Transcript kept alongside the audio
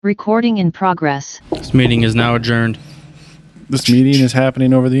Recording in progress. This meeting is now adjourned. This meeting is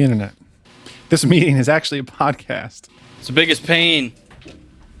happening over the internet. This meeting is actually a podcast. It's the biggest pain.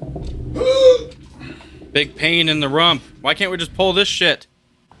 Big pain in the rump. Why can't we just pull this shit?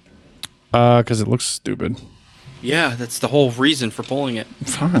 Because it looks stupid. Yeah, that's the whole reason for pulling it.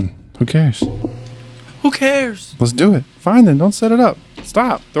 Fine. Who cares? Who cares? Let's do it. Fine then. Don't set it up.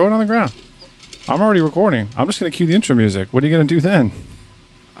 Stop. Throw it on the ground. I'm already recording. I'm just going to cue the intro music. What are you going to do then?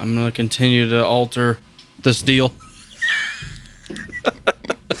 I'm going to continue to alter this deal.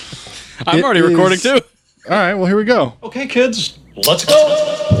 I'm already recording too. All right. Well, here we go. Okay, kids, let's go.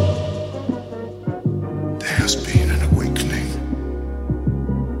 There has been an awakening.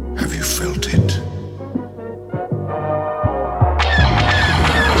 Have you felt it?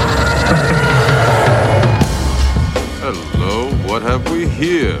 Hello, what have we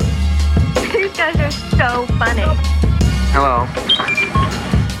here? You guys are so funny. Hello.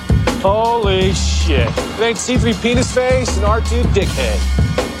 Holy shit. It ain't C3 penis face and R2 dickhead.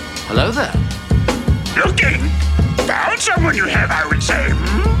 Hello there. Looking? Found someone you have, I would say.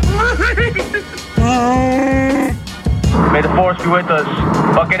 May the force be with us.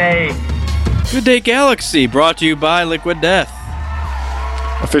 Fucking A. Good Day Galaxy, brought to you by Liquid Death.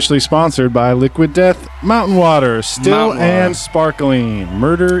 Officially sponsored by Liquid Death Mountain Water. Still Mountain water. and sparkling.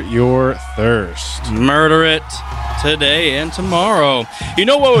 Murder your thirst. Murder it today and tomorrow. You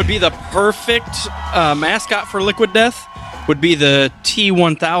know what would be the perfect mascot for Liquid Death? Would be the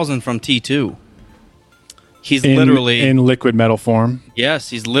T-1000 from T2. He's literally... in liquid metal form.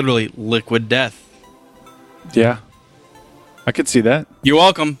 Yes, he's literally Liquid Death. Yeah. I could see that. You're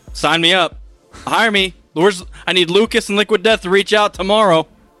welcome. Sign me up. Hire me. I need Lucas and Liquid Death to reach out tomorrow.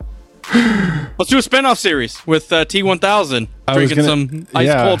 Let's do a spinoff series with T-1000 drinking some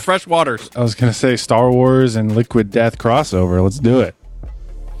ice-cold fresh waters. I was going to say Star Wars and Liquid Death crossover. Let's do it.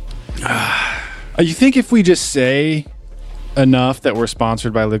 You think if we just say enough that we're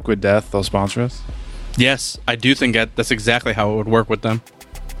sponsored by Liquid Death, they'll sponsor us? Yes, I do think that's exactly how it would work with them.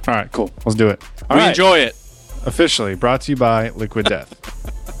 All right, cool. Let's do it. All We right. enjoy it. Officially brought to you by Liquid Death.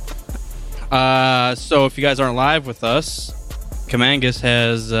 So if you guys aren't live with us, Kamangus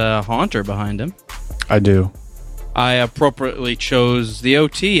has Haunter behind him. I do. I appropriately chose the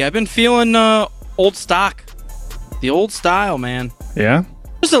OT. I've been feeling old stock. The old style, man. Yeah?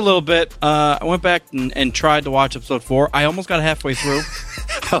 Just a little bit. I went back and tried to watch episode 4. I almost got halfway through.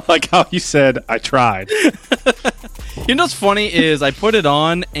 I like how you said, I tried. You know what's funny is I put it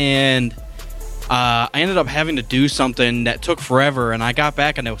on and I ended up having to do something that took forever, and I got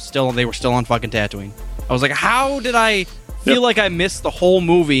back and they were still on fucking Tatooine. I was like, how did I feel like I missed the whole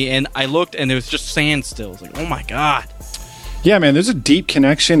movie? And I looked and it was just sand still. I was like, oh my god. Yeah, man, there's a deep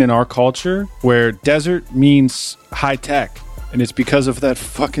connection in our culture where desert means high tech, and it's because of that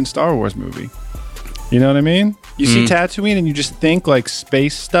fucking Star Wars movie. You know what I mean? You see Tatooine and you just think like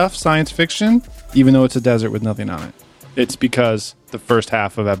space stuff, science fiction, even though it's a desert with nothing on it. It's because the first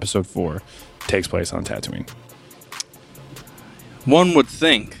half of episode 4 takes place on Tatooine. One would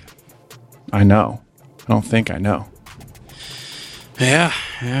think. I know. I don't think I know. Yeah.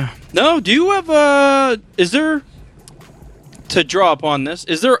 No, do you have is there, to draw upon this,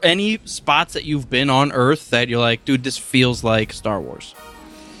 is there any spots that you've been on Earth that you're like, dude, this feels like Star Wars?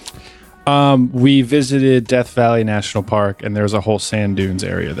 We visited Death Valley National Park, and there's a whole sand dunes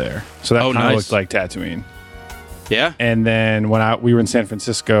area there. So that kind of looked like Tatooine. Yeah? And then when we were in San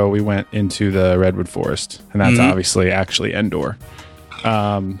Francisco, we went into the Redwood Forest, and that's obviously actually Endor.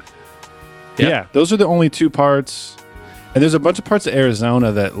 Yeah, those are the only two parts. And there's a bunch of parts of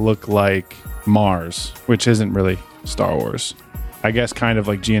Arizona that look like Mars, which isn't really Star Wars. I guess kind of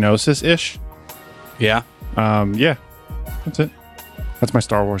like Geonosis-ish. Yeah. Yeah, that's it. That's my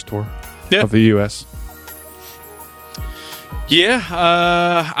Star Wars tour Yeah. of the U.S. Yeah,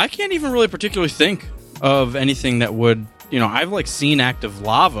 I can't even really particularly think of anything that would, I've like seen active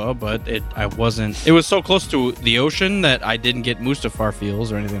lava, but it was so close to the ocean that I didn't get Mustafar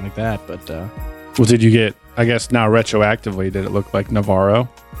feels or anything like that, but Well, did you get, I guess now retroactively, did it look like Navarro?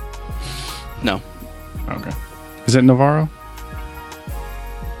 no. Okay. Is it Navarro?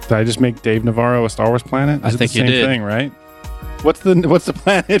 Did I just make Dave Navarro a Star Wars planet? I Is it think the you same did. thing, right? What's the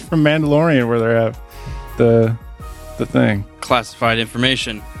planet from Mandalorian where they have the thing? Classified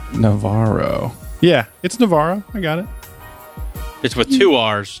information. Navarro. Yeah, it's Navarro. I got it. It's with 2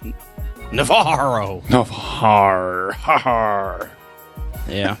 R's. Navarro. Navarro.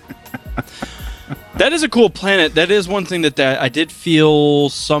 Yeah. That is a cool planet. That is one thing that I did feel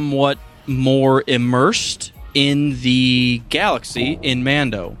somewhat more immersed in the galaxy in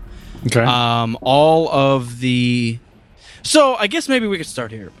Mando. Okay. All of the So I guess maybe we could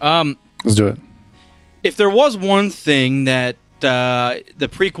start here. Let's do it. If there was one thing that the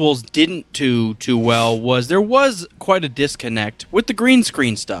prequels didn't do too well, was there was quite a disconnect with the green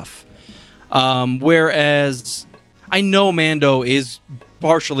screen stuff. Whereas I know Mando is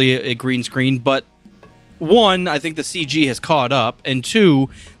partially a green screen, but one, I think the CG has caught up, and two,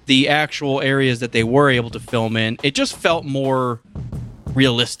 the actual areas that they were able to film in, it just felt more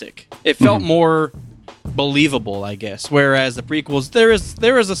realistic. It felt more believable, I guess. Whereas the prequels,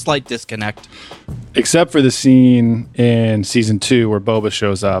 there is a slight disconnect. Except for the scene in season 2 where Boba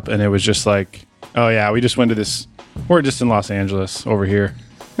shows up, and it was just like, oh yeah, we just went to this. We're just in Los Angeles over here.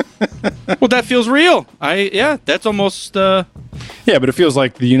 Well, that feels real. That's almost. Yeah, but it feels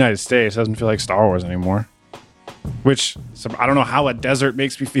like the United States. It doesn't feel like Star Wars anymore. Which I don't know how a desert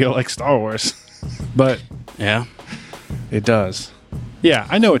makes me feel like Star Wars, but Yeah. it does. Yeah,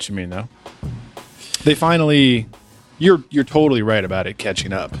 I know what you mean though. They finally, you're totally right about it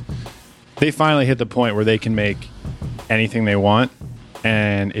catching up. They finally hit the point where they can make anything they want,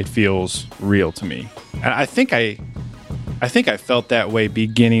 and it feels real to me. And I think I felt that way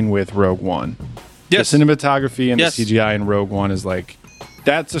beginning with Rogue One. Yes. The cinematography and Yes. the CGI in Rogue One is like,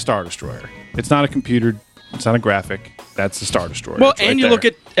 that's a Star Destroyer. It's not a computer. It's not a graphic. That's a Star Destroyer. Well, It's right and you there. look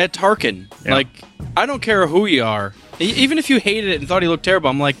at Tarkin. Yeah. Like, I don't care who you are. Even if you hated it and thought he looked terrible,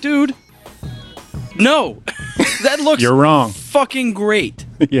 I'm like, dude, no. That looks You're wrong. fucking great.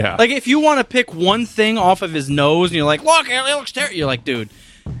 Yeah. Like, if you want to pick one thing off of his nose and you're like, look, he looks terrible, you're like, dude,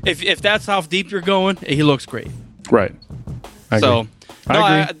 if that's how deep you're going, he looks great. Right. I So, agree.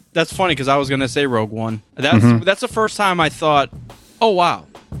 I agree. that's funny because I was going to say Rogue One. That's the first time I thought, oh, wow.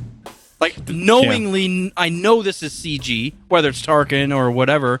 Like, knowingly, I know this is CG, whether it's Tarkin or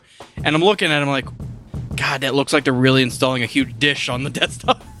whatever, and I'm looking at him like, God, that looks like they're really installing a huge dish on the Death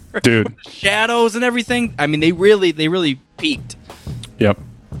Star. Dude. Shadows and everything. I mean, they really peaked Yep.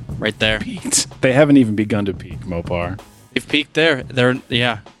 right there. They haven't even begun to peak, Mopar. They've peaked there.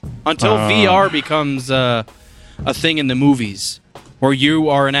 Until VR becomes a thing in the movies, where you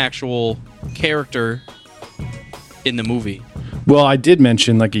are an actual character in the movie. Well, I did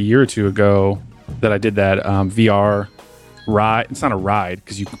mention like a year or two ago that I did that VR ride. It's not a ride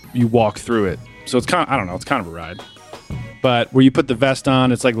because you walk through it. So it's kind of, I don't know, it's kind of a ride. But where you put the vest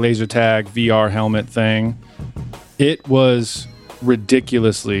on, it's like laser tag, VR helmet thing. It was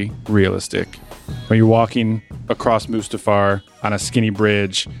ridiculously realistic. When you're walking across Mustafar on a skinny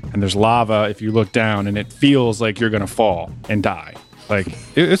bridge and there's lava if you look down and it feels like you're going to fall and die. Like,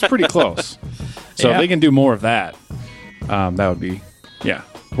 it's pretty close. So if they can do more of that, that would be, yeah.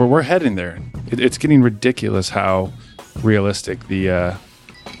 We're heading there. It's getting ridiculous how realistic the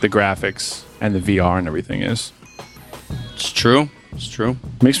graphics and the VR and everything is. It's true. It's true.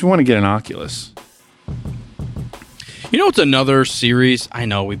 Makes me want to get an Oculus. You know, it's another series. I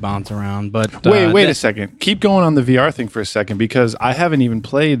know we bounce around, but Wait a second. Keep going on the VR thing for a second because I haven't even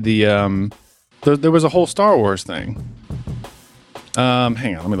played the. There was a whole Star Wars thing.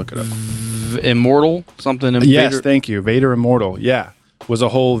 Hang on, let me look it up. Immortal something. Yes, Vader. thank you. Vader Immortal. Yeah, was a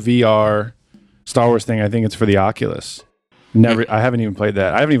whole VR Star Wars thing. I think it's for the Oculus. I haven't even played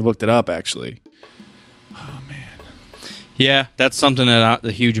that. I haven't even looked it up actually. Yeah, that's something that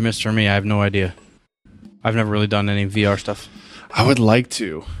a huge miss for me. I have no idea. I've never really done any VR stuff. I would like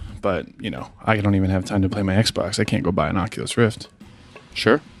to, but I don't even have time to play my Xbox. I can't go buy an Oculus Rift.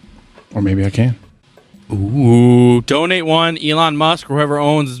 Sure. Or maybe I can. Ooh, donate one, Elon Musk, whoever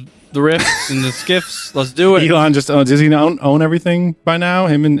owns the Rifts and the Skiffs. Let's do it. Elon just owns. Does he own everything by now?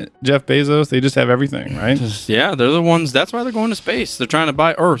 Him and Jeff Bezos, they just have everything, right? Yeah, they're the ones. That's why they're going to space. They're trying to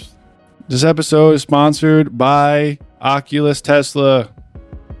buy Earth. This episode is sponsored by Oculus Tesla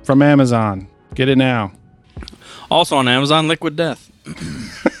from Amazon. Get it now. Also on Amazon, Liquid Death.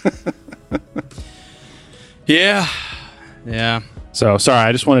 Yeah. So, sorry,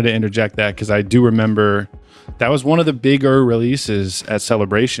 I just wanted to interject that because I do remember that was one of the bigger releases at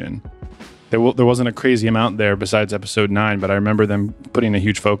Celebration. There wasn't a crazy amount there besides Episode 9, but I remember them putting a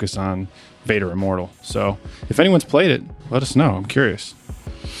huge focus on Vader Immortal. So, if anyone's played it, let us know. I'm curious.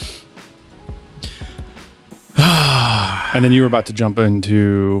 And then you were about to jump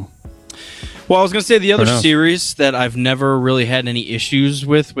into... Well, I was going to say the other Or no. series that I've never really had any issues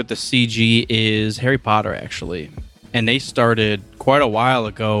with the CG is Harry Potter, actually. And they started quite a while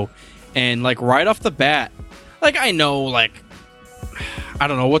ago. And, like, right off the bat, like, I know, like, I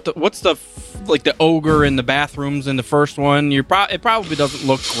don't know, what's the ogre in the bathrooms in the first one? It probably doesn't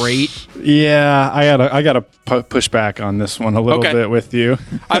look great. Yeah, I gotta push back on this one a little bit with you.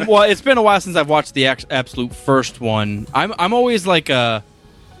 Well, it's been a while since I've watched the absolute first one. I'm always like a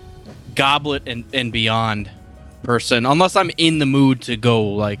Goblet and Beyond person, unless I'm in the mood to go,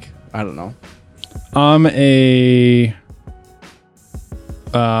 like, I don't know. I'm a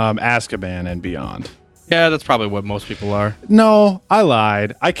Azkaban and Beyond. Yeah, that's probably what most people are. No, I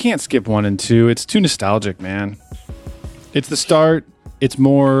lied. I can't skip 1 and 2. It's too nostalgic, man. It's the start. It's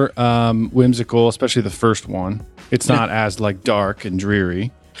more whimsical, especially the first one. It's not as like dark and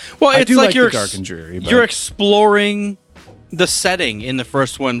dreary. Well, I it's do like the dark and dreary. But you're exploring the setting in the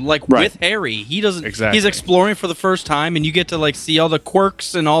first one, like Right. with Harry. He doesn't. Exactly. He's exploring for the first time, and you get to like see all the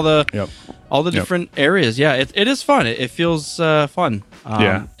quirks and all the different areas. Yeah, it is fun. It feels fun.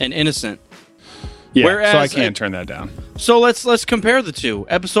 And innocent. Yeah, Whereas so I can't turn that down. So let's compare the two.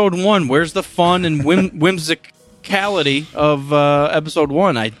 Episode 1, where's the fun and whimsicality of episode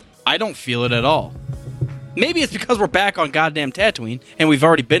 1? I don't feel it at all. Maybe it's because we're back on goddamn Tatooine and we've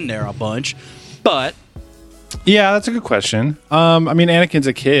already been there a bunch, but Yeah, that's a good question. I mean, Anakin's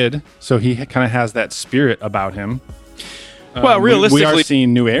a kid, so he kind of has that spirit about him. Well, realistically, we are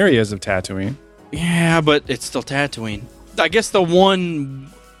seeing new areas of Tatooine. Yeah, but it's still Tatooine. I guess the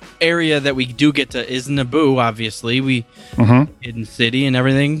one area that we do get to is Naboo. Obviously, Hidden City and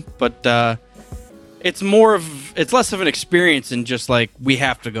everything, but it's less of an experience than just like we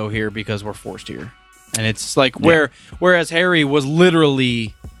have to go here because we're forced here, and it's like whereas Harry was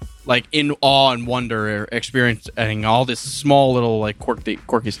literally like in awe and wonder experiencing all this small little like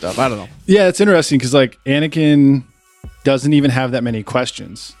quirky stuff. I don't know. Yeah, it's interesting because like Anakin doesn't even have that many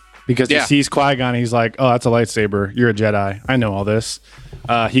questions because he sees Qui-Gon and he's like, oh, that's a lightsaber. You're a Jedi. I know all this.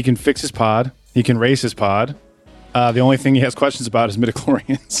 He can fix his pod. He can race his pod. The only thing he has questions about is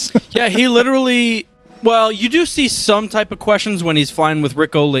midichlorians. Yeah, he literally... Well, you do see some type of questions when he's flying with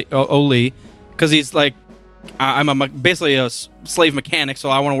Rick O'Lee, because he's like, I'm basically a slave mechanic, so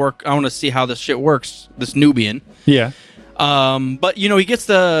I want to see how this shit works, this Nubian. Yeah. But, you know, he gets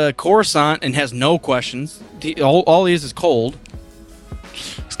the Coruscant and has no questions. All he is cold.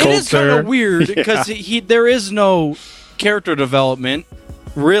 It is kind of weird, because there is no character development,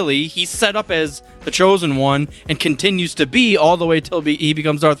 really. He's set up as the Chosen One and continues to be all the way till he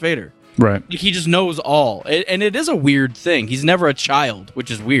becomes Darth Vader. Right. He just knows all. And it is a weird thing. He's never a child, which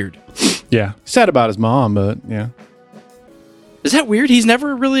is weird. Yeah. Sad about his mom, but yeah. Is that weird? He's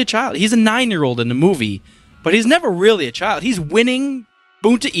never really a child. He's a 9-year-old in the movie, but he's never really a child. He's winning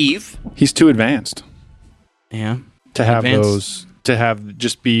Boonta Eve. He's too advanced. Yeah. To have those, to have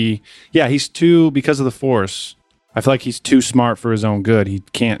just be, he's too, because of the Force, I feel like he's too smart for his own good. He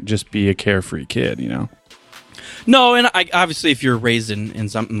can't just be a carefree kid, you know? No, and obviously if you're raised in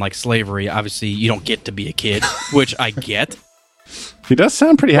something like slavery, obviously you don't get to be a kid, which I get. He does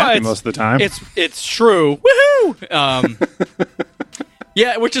sound pretty happy most of the time. It's true. Woohoo!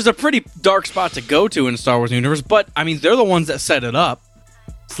 Yeah, which is a pretty dark spot to go to in the Star Wars universe, but, I mean, they're the ones that set it up.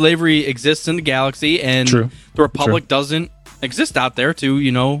 Slavery exists in the galaxy, and the Republic doesn't exist out there to,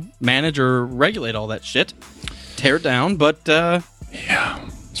 you know, manage or regulate all that shit. Tear it down, but... yeah,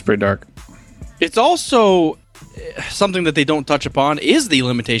 it's pretty dark. It's also something that they don't touch upon is the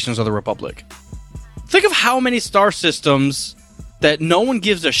limitations of the Republic. Think of how many star systems that no one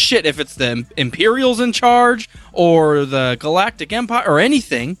gives a shit if it's the Imperials in charge or the Galactic Empire or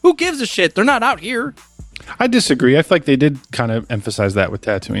anything. Who gives a shit? They're not out here. I disagree. I feel like they did kind of emphasize that with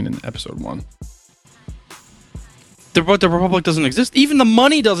Tatooine in episode 1. But the Republic doesn't exist. Even the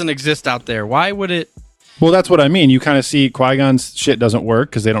money doesn't exist out there. Why would it... Well, that's what I mean. You kind of see Qui-Gon's shit doesn't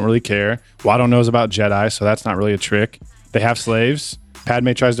work because they don't really care. Watto knows about Jedi, so that's not really a trick. They have slaves.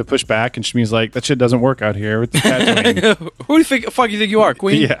 Padme tries to push back, and Shmi's like, that shit doesn't work out here with the Tatooine. Who the fuck you think you are,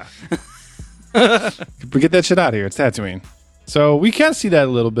 Queen? Yeah. We get that shit out of here. It's Tatooine. So we can see that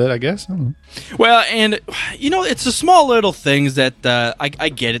a little bit, I guess. I don't know. Well, and, you know, it's the small little things that I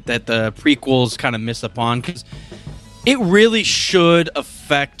get it that the prequels kind of miss upon, because it really should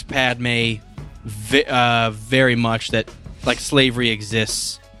affect Padme very much that, like, slavery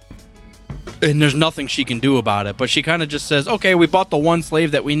exists. And there's nothing she can do about it. But she kind of just says, okay, we bought the one slave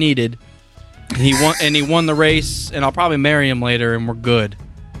that we needed. And he won the race, and I'll probably marry him later, and we're good.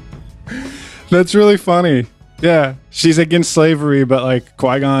 That's really funny. Yeah. She's against slavery, but, like,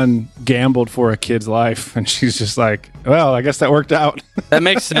 Qui-Gon gambled for a kid's life. And she's just like, well, I guess that worked out. That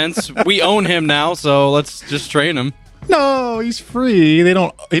makes sense. We own him now, so let's just train him. No, he's free. He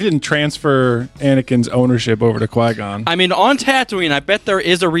didn't transfer Anakin's ownership over to Qui-Gon. I mean, on Tatooine, I bet there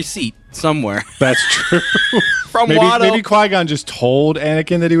is a receipt somewhere. That's true. From maybe, Watto. Maybe Qui-Gon just told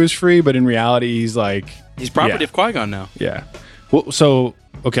Anakin that he was free, but in reality, he's like... He's property of Qui-Gon now. Yeah. Well, so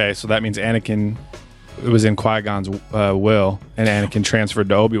that means Anakin... It was in Qui-Gon's will, and Anakin transferred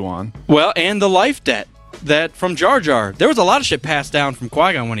to Obi-Wan. Well, and the life debt that from Jar Jar. There was a lot of shit passed down from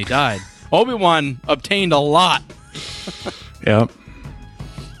Qui-Gon when he died. Obi-Wan obtained a lot. Yep.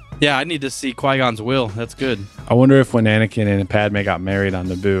 Yeah, I need to see Qui-Gon's will. That's good. I wonder if when Anakin and Padme got married on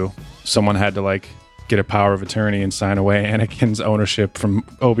Naboo, someone had to like get a power of attorney and sign away Anakin's ownership from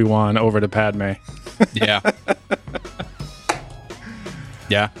Obi-Wan over to Padme. Yeah.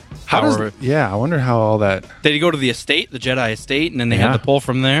 Yeah. I wonder how all that. Did he go to the estate, the Jedi estate, and then they had to pull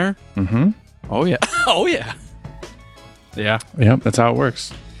from there? Mm-hmm. Oh, yeah. Oh, yeah. Yeah. Yep, that's how it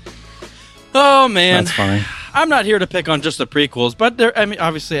works. Oh, man. That's funny. I'm not here to pick on just the prequels, but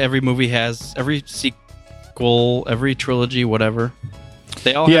obviously every movie has, every sequel, every trilogy, whatever.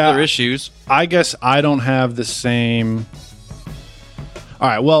 They all have their issues. I guess I don't have the same. All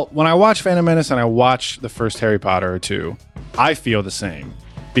right, well, when I watch Phantom Menace and I watch the first Harry Potter or two, I feel the same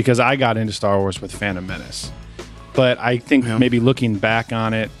because I got into Star Wars with Phantom Menace. But I think maybe looking back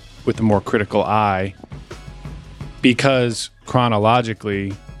on it with a more critical eye, because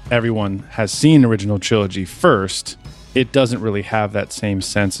chronologically everyone has seen the original trilogy first, it doesn't really have that same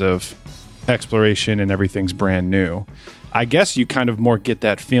sense of exploration and everything's brand new. I guess you kind of more get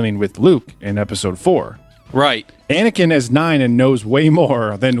that feeling with Luke in episode 4. Right. Anakin is 9 and knows way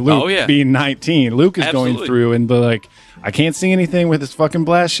more than Luke being 19. Luke is going through and like, I can't see anything with this fucking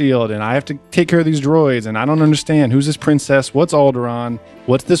blast shield, and I have to take care of these droids, and I don't understand who's this princess, what's Alderaan,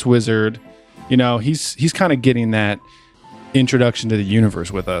 what's this wizard. You know, he's kind of getting that introduction to the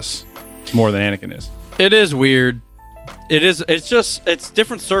universe with us more than Anakin is. It is weird. It is. It's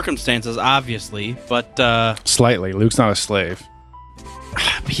different circumstances, obviously, but Slightly. Luke's not a slave.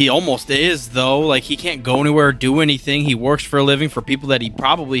 he almost is, though. Like, he can't go anywhere or do anything. He works for a living for people that he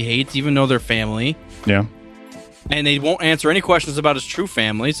probably hates, even though they're family. Yeah. And they won't answer any questions about his true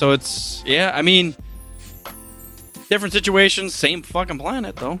family. So it's, I mean, different situations, same fucking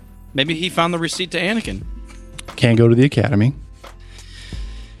planet, though. Maybe he found the receipt to Anakin. Can't go to the academy.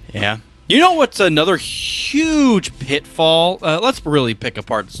 Yeah. You know what's another huge pitfall? Let's really pick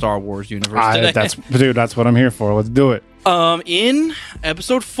apart the Star Wars universe today. That's what I'm here for. Let's do it. In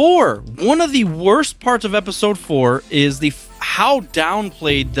episode 4, one of the worst parts of episode 4 is how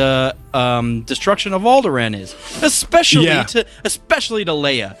downplayed the destruction of Alderaan is, especially to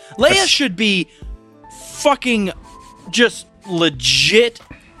Leia. Leia should be fucking just legit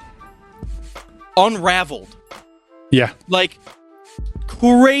unraveled. Yeah. Like,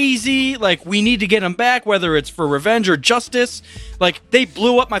 crazy. Like, we need to get him back, whether it's for revenge or justice. Like, they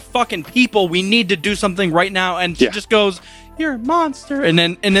blew up my fucking people. We need to do something right now. And she just goes, "You're a monster." And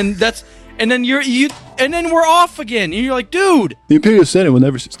then we're off again. And you're like, dude, the Imperial Senate will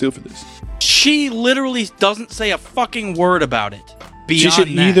never sit still for this. She literally doesn't say a fucking word about it. She should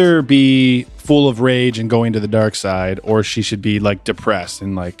either be full of rage and going to the dark side, or she should be like depressed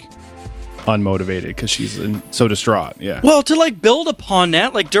and like unmotivated because she's so distraught. Yeah. Well, to like build upon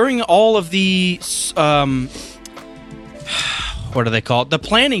that, like during all of the what do they call it? The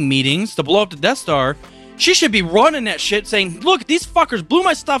planning meetings to blow up the Death Star, she should be running that shit, saying, "Look, these fuckers blew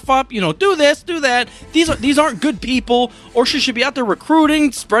my stuff up. You know, do this, do that. These aren't good people." Or she should be out there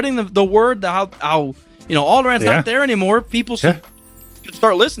recruiting, spreading the word that how Alderaan's not there anymore. People should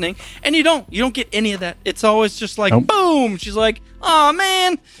start listening, and you don't get any of that. It's always just like boom. She's like, "Oh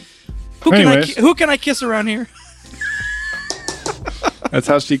man, who can I kiss around here?" That's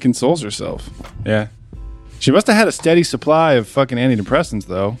how she consoles herself. Yeah. She must have had a steady supply of fucking antidepressants,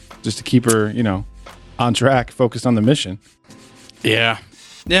 though, just to keep her, on track, focused on the mission. Yeah.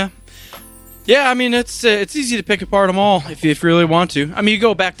 Yeah. Yeah, I mean, it's easy to pick apart them all if you really want to. I mean, you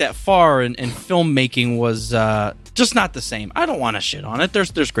go back that far, and filmmaking was just not the same. I don't want to shit on it.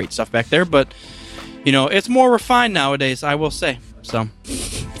 There's great stuff back there, but, it's more refined nowadays, I will say. So,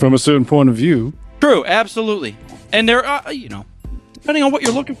 from a certain point of view. True, absolutely. And there are, depending on what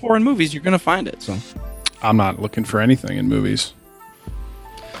you're looking for in movies, you're going to find it, so. I'm not looking for anything in movies.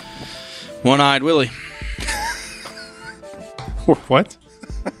 One-Eyed Willie. What?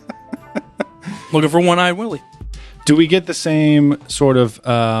 Looking for One-Eyed Willie. Do we get the same sort of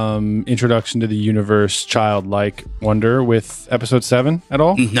introduction to the universe, childlike wonder with episode 7 at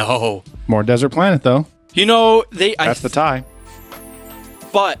all? No. More Desert Planet, though. That's the tie.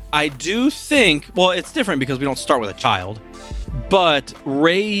 But I do think, well, it's different because we don't start with a child. But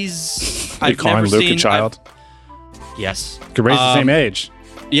Rey's... You're calling Luke a child? Yes. Because Rey's the same age.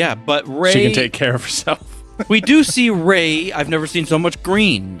 Yeah, but Rey... She can take care of herself. We do see Rey. I've never seen so much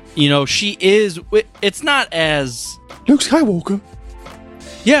green. She is... It's not as... Luke Skywalker.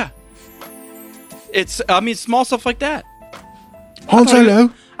 Yeah. It's... I mean, small stuff like that. Han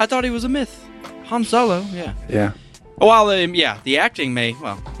Solo. I thought he was a myth. Han Solo, yeah. Yeah. Well, the acting may...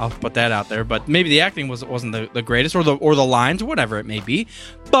 Well, I'll put that out there. But maybe the acting wasn't the greatest, or the lines, or whatever it may be.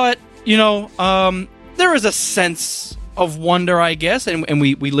 But there is a sense of wonder, I guess, and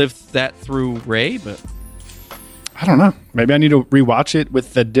we lived that through Rey, but I don't know. Maybe I need to rewatch it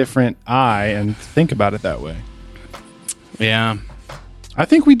with a different eye and think about it that way. yeah. I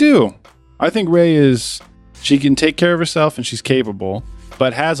think we do. I think Rey she can take care of herself and she's capable,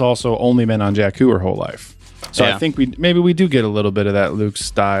 but has also only been on Jakku her whole life. So Yeah. I think we do get a little bit of that Luke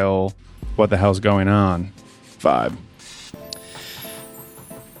style, what the hell's going on vibe.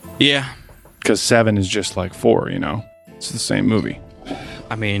 Yeah. Because 7 is just like 4, It's the same movie.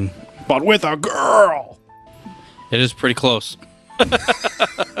 I mean, But with a girl! it is pretty close.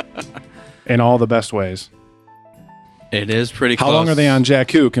 In all the best ways. It is pretty close. How long are they on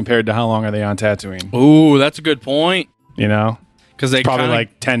Jakku compared to how long are they on Tatooine? Ooh, that's a good point. Because they Probably kinda,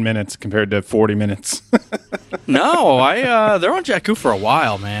 like 10 minutes compared to 40 minutes. No, they're on Jakku for a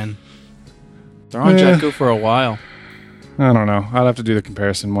while, man. They're on Yeah. Jakku for a while. I don't know. I'll have to do the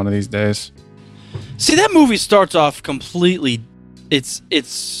comparison one of these days. See, that movie starts off completely.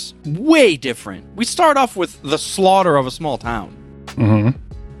 It's way different. We start off with the slaughter of a small town. Mm-hmm.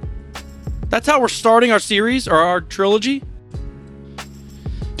 That's how we're starting our series or our trilogy.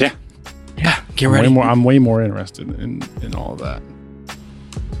 Yeah. Yeah, get ready. I'm way more interested in all of that.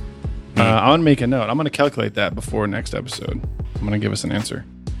 I want to make a note. I'm going to calculate that before next episode. I'm going to give us an answer.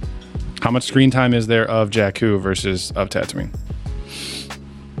 How much screen time is there of Jakku versus of Tatooine?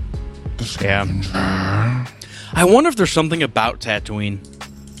 Yeah. I wonder if there's something about Tatooine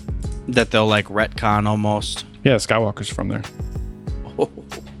that they'll like retcon almost. Yeah, Skywalker's from there.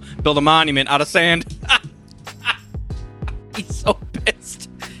 Build a monument out of sand. He's so pissed.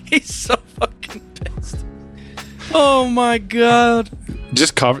 He's so fucking pissed. Oh my god.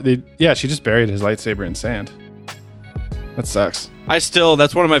 Just she just buried his lightsaber in sand. That sucks.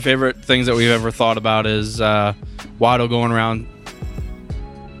 That's one of my favorite things that we've ever thought about is Watto going around.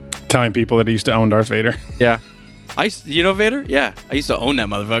 Telling people that he used to own Darth Vader. Yeah. Vader? Yeah. I used to own that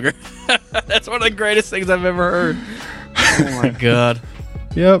motherfucker. That's one of the greatest things I've ever heard. Oh my god.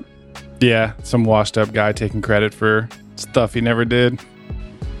 Yep. Yeah, some washed up guy taking credit for stuff he never did.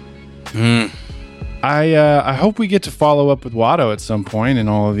 I hope we get to follow up with Watto at some point in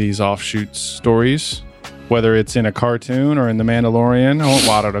all of these offshoot stories, whether it's in a cartoon or in The Mandalorian. I want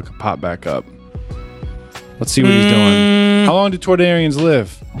Watto to pop back up. Let's see what he's doing. How long do Toydarians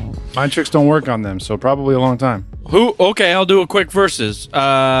live? Mind tricks don't work on them, so probably a long time. Okay, I'll do a quick versus.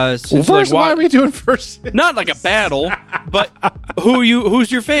 First, why are we doing versus? Not like a battle, but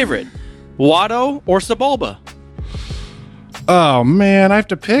who's your favorite? Watto or Sebulba? Oh man, I have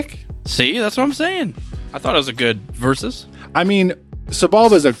to pick. See, that's what I'm saying. I thought it was a good versus. I mean,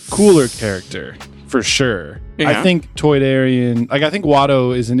 Sebulba's a cooler character for sure. Yeah. I think Toydarian, I think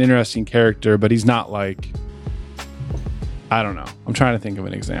Watto is an interesting character, but he's not like, I don't know. I'm trying to think of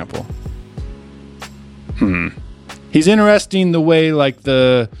an example. He's interesting the way like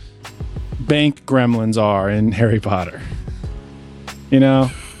the bank gremlins are in Harry Potter.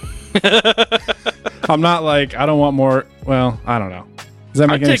 I'm not like, I don't want more. Well, I don't know. Does that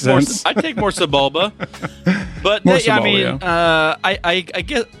make any sense? I'd take more Sebulba. But More I Sebulba, mean, yeah. I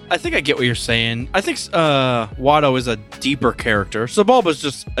think I get what you're saying. I think Watto is a deeper character. Sebulba's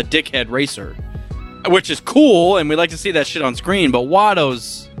just a dickhead racer, which is cool, and we like to see that shit on screen. But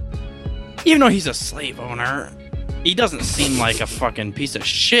Watto's, even though he's a slave owner, he doesn't seem like a fucking piece of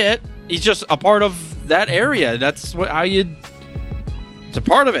shit. He's just a part of that area. That's it's a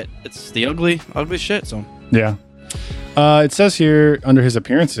part of it. It's the ugly shit. So Yeah. It says here under his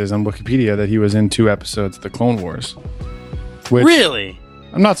appearances on Wikipedia that he was in 2 episodes of the Clone Wars. Which really,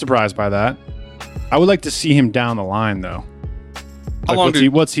 I'm not surprised by that. I would like to see him down the line, though. how Like,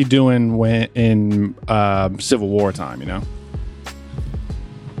 long what's he doing when in Civil War time?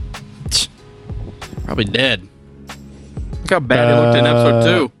 Probably dead. Look how bad he looked in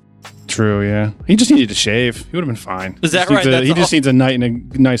episode 2. True, yeah. He just needed to shave. He would have been fine. Is that He right? just needs That's he just all? needs a night in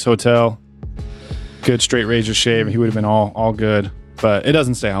a nice hotel. Good straight razor shave. He would have been all good. But it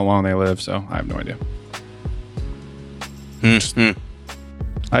doesn't say how long they live, so I have no idea.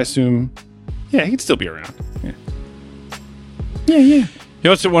 I assume, yeah, he'd still be around. Yeah. Yeah. You know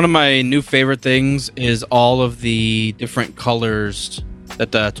what's one of my new favorite things is all of the different colors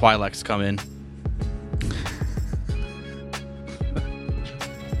that the Twi'leks come in.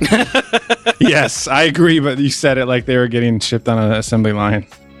 Yes, I agree, but you said it like they were getting shipped on an assembly line.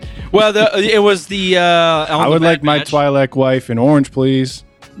 Well, it was the. I would like my Twi'lek wife in orange, please.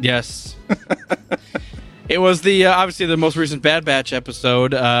 Yes. It was the obviously the most recent Bad Batch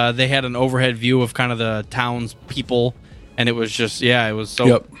episode. They had an overhead view of kind of the town's people, and it was just it was so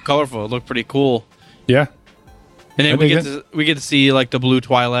Yep. colorful. It looked pretty cool. Yeah. And I then we dig get to see like the blue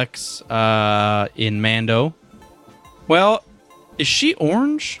Twi'leks in Mando. Well, is she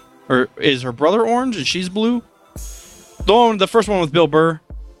orange or is her brother orange and she's blue? The first one with Bill Burr,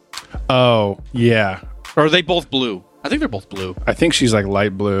 Oh, yeah. or are they both blue? I think they're both blue. I think she's like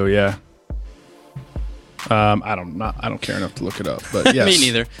light blue, yeah. I don't care enough to look it up, but yes. Me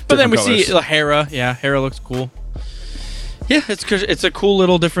neither. But then we Different see colors. Hera. Yeah, Hera looks cool. Yeah, it's a cool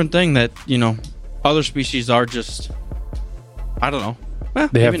little different thing that other species are just. I don't know. Well,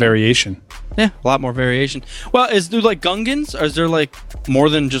 They have maybe not. variation. Yeah, a lot more variation. Well, is there like Gungans? Or is there like more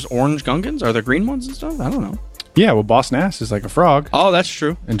than just orange Gungans? Are there green ones and stuff? I don't know. Yeah, well, Boss Nass is like a frog, Oh, that's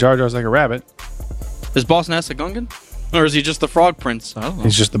true. and Jar Jar's like a rabbit. Is Boss Nass a Gungan? Or is he just the frog prince? I don't know.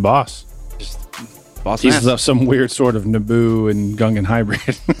 He's just the boss. Boss He's Nass. some weird sort of Naboo and Gungan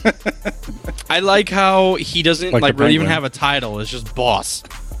hybrid. I like how he doesn't Like like the really even penguin. have a title. It's just boss.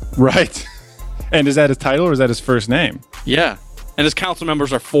 Right. And is that his title or is that his first name? Yeah. And his council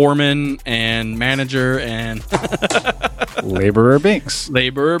members are foreman and manager and Laborer Binks.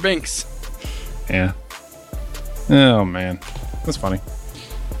 laborer Binks. Yeah. Oh, man. That's funny.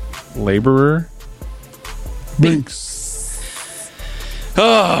 Laborer Binks.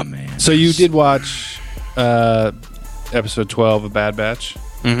 Oh man. So you did watch episode 12 of Bad Batch?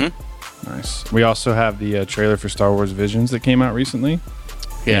 Mm-hmm. Nice. We also have the trailer for Star Wars Visions that came out recently.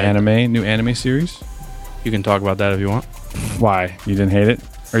 Yeah. The new anime series. You can talk about that if you want. Why? You didn't hate it?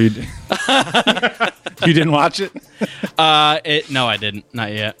 Or you you didn't watch it? No, I didn't.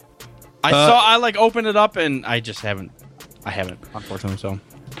 Not yet. I like opened it up and I haven't unfortunately. So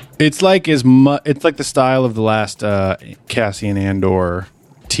It's like it's like the style of the last Cassian Andor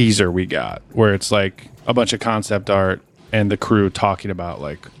teaser we got, where it's like a bunch of concept art and the crew talking about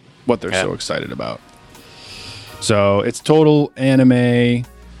like what they're so excited about. So it's total anime.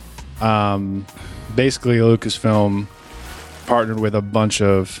 Basically, Lucasfilm partnered with a bunch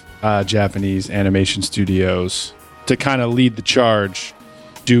of Japanese animation studios to kind of lead the charge,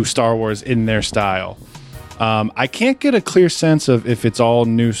 do Star Wars in their style. I can't get a clear sense of if it's all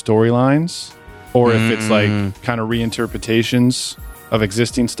new storylines or if it's like kind of reinterpretations of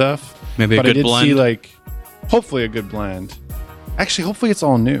existing stuff. Maybe a but good I did blend. see like hopefully a good blend. Actually, hopefully it's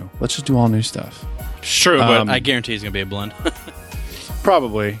all new. Let's just do all new stuff. it's true, but Um, I guarantee it's gonna be a blend.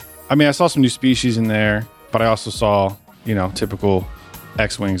 Probably. I mean, I saw some new species in there, but I also saw, typical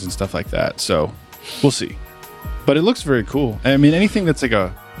X-Wings and stuff like that. So we'll see. But it looks very cool. I mean, anything that's like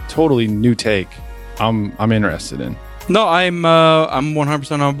a totally new take, I'm interested in. No, I'm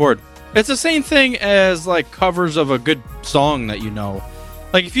 100% on board. It's the same thing as like covers of a good song that you know.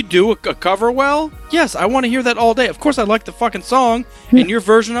 Like if you do a cover well, yes, I want to hear that all day. Of course, I like the fucking song and your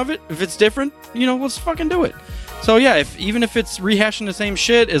version of it. If it's different, let's fucking do it. So yeah, even if it's rehashing the same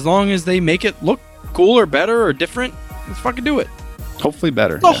shit, as long as they make it look cool or better or different, let's fucking do it. Hopefully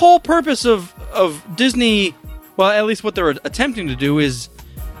better. The whole purpose of Disney, well, at least what they're attempting to do is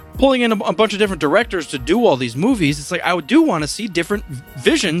pulling in a bunch of different directors to do all these movies. It's like I do want to see different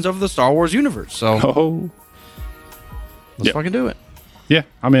visions of the Star Wars universe. So Oh. let's fucking do it. Yeah,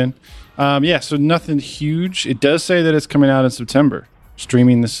 I'm in. So nothing huge. It does say that it's coming out in September.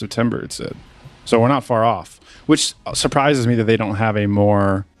 Streaming this September, it said. So we're not far off. Which surprises me that they don't have a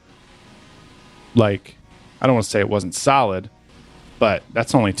more, like, I don't want to say it wasn't solid, but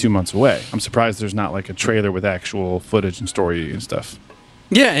that's only 2 months away. I'm surprised there's not like a trailer with actual footage and story and stuff.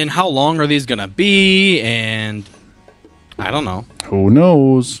 Yeah, and how long are these gonna be? And I don't know. Who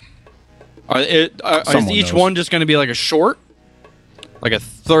knows? Is Someone each knows. one just gonna be like a short, like a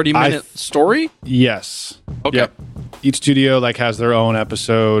 30-minute story? Yes. Okay. Yep. Each studio like has their own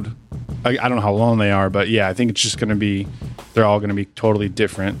episode. I don't know how long they are, but yeah, I think it's just going to be. They're all going to be totally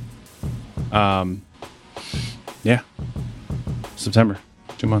different. Yeah. September,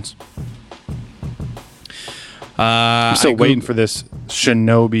 2 months. I'm still waiting for this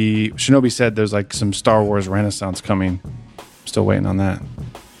Shinobi. Shinobi said there's like some Star Wars Renaissance coming. I'm still waiting on that.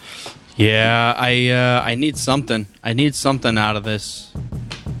 Yeah, I need something. I need something out of this.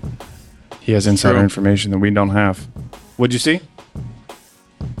 He has insider True. information that we don't have. What'd you see?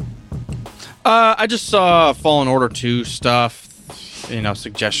 I just saw Fallen Order 2 stuff.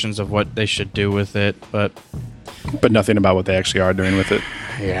 Suggestions of what they should do with it, but But nothing about what they actually are doing with it.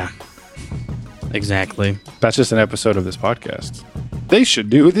 yeah, exactly. That's just an episode of this podcast. They should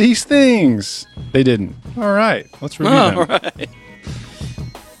do these things. They didn't. All right. Let's review them. All right.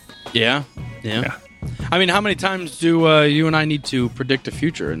 Yeah. I mean, how many times do you and I need to predict the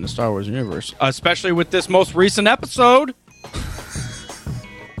future in the Star Wars universe? Especially with this most recent episode.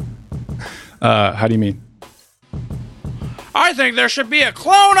 How do you mean? I think there should be a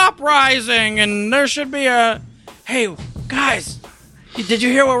clone uprising, and there should be a hey, guys, did you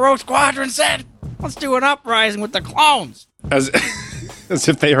hear what Rogue Squadron said? Let's do an uprising with the clones. As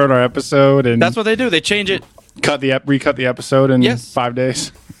if they heard our episode, and That's what they do. They change it. recut the episode in Yes. 5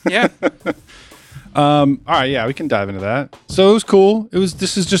 days. Yeah. All right, yeah, we can dive into that. So it was cool.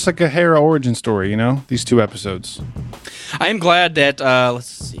 This is just like a Hera origin story, you know? These 2 episodes. I am glad that, let's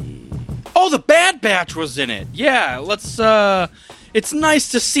see. Oh, the Bad Batch was in it. Yeah, it's nice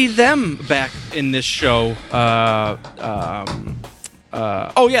to see them back in this show.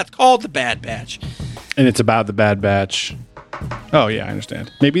 It's called the Bad Batch. And it's about the Bad Batch. Oh, yeah, I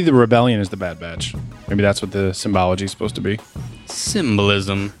understand. Maybe the rebellion is the Bad Batch. Maybe that's what the symbology is supposed to be.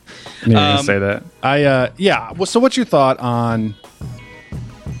 Symbolism. I knew you were going to say that. Yeah. Well, so what's your thought on...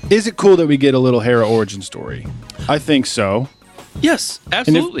 Is it cool that we get a little Hera origin story? I think so. Yes, And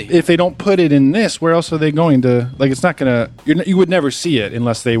absolutely. if they don't put it in this, where else are they going to... Like, it's not going to... You would never see it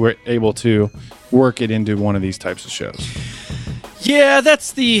unless they were able to work it into one of these types of shows. Yeah,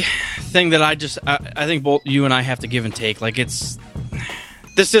 that's the thing that I think both you and I have to give and take. Like, this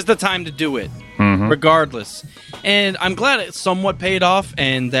is the time to do it, regardless. And I'm glad it somewhat paid off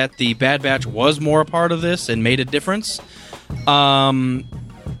and that the Bad Batch was more a part of this and made a difference. Yeah,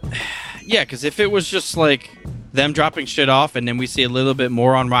 because if it was just like them dropping shit off and then we see a little bit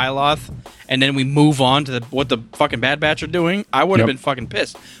more on Ryloth and then we move on to what the fucking Bad Batch are doing, I would have been fucking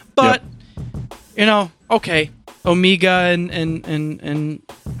pissed. But, okay. Omega and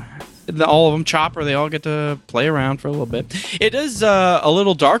all of them, Chopper, they all get to play around for a little bit. It is a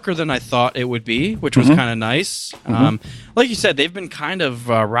little darker than I thought it would be, which was kind of nice. Like you said, they've been kind of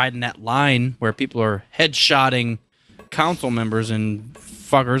riding that line where people are headshotting council members and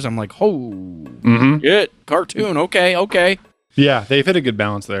fuckers. I'm like, shit, cartoon, okay. Yeah, they've hit a good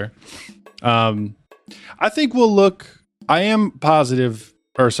balance there. I think I am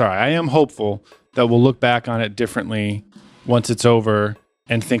hopeful that we'll look back on it differently once it's over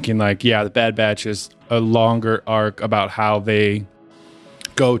and thinking like, yeah, the Bad Batch is a longer arc about how they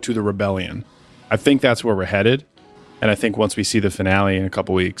go to the rebellion. I think that's where we're headed. And I think once we see the finale in a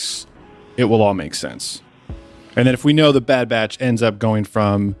couple weeks, it will all make sense. And then if we know the Bad Batch ends up going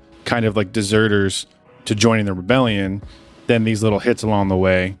from kind of like deserters to joining the rebellion, then these little hits along the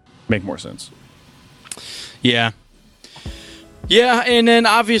way make more sense. Yeah. Yeah, and then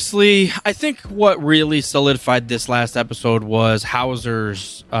obviously, I think what really solidified this last episode was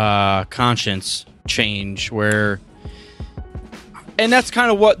Hauser's conscience change, and that's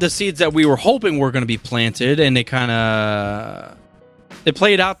kind of what the seeds that we were hoping were going to be planted, and it played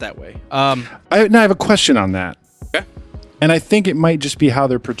out that way. I have a question on that. Okay. And I think it might just be how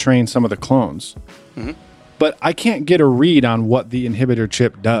they're portraying some of the clones. But I can't get a read on what the inhibitor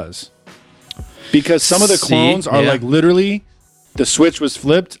chip does. Because some of the clones are like literally... The switch was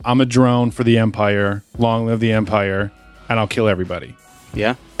flipped. I'm a drone for the Empire. Long live the Empire. And I'll kill everybody.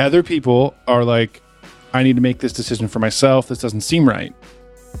 Yeah. Other people are like, I need to make this decision for myself. This doesn't seem right.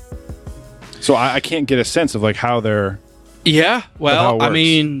 So I can't get a sense of like how they're... Yeah, well, how I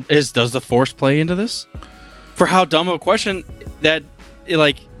mean, does the Force play into this? For how dumb of a question that,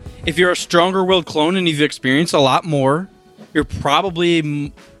 like, if you're a stronger-willed clone and you've experienced a lot more, you're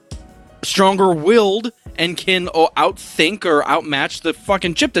probably stronger-willed and can outthink or outmatch the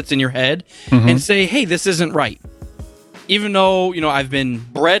fucking chip that's in your head and say, hey, this isn't right. Even though, I've been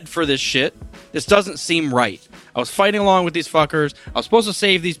bred for this shit, this doesn't seem right. I was fighting along with these fuckers. I was supposed to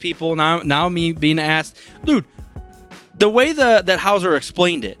save these people. Now me being asked. Dude, the way that Hauser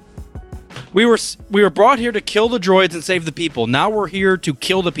explained it, we were brought here to kill the droids and save the people. Now we're here to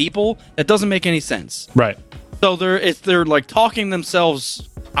kill the people? That doesn't make any sense. Right. So they're like talking themselves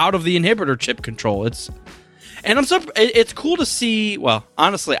out of the inhibitor chip control. It's cool to see. Well,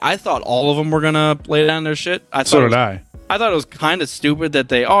 honestly, I thought all of them were gonna lay down their shit. So did I. I thought it was kind of stupid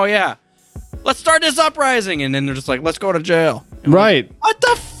that let's start this uprising, and then they're just like, let's go to jail. And right. like, what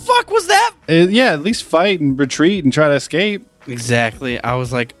the fuck was that? Yeah, at least fight and retreat and try to escape. Exactly. I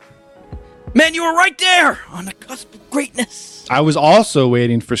was like, man, you were right there on the cusp of greatness. I was also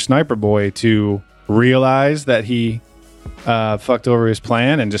waiting for Sniper Boy to realize that he fucked over his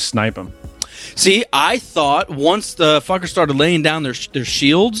plan and just snipe him. See, I thought once the fuckers started laying down their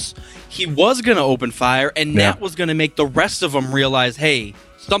shields, he was going to open fire, and that was going to make the rest of them realize, hey,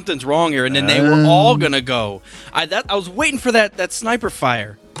 something's wrong here, and then they were all going to go. I was waiting for that sniper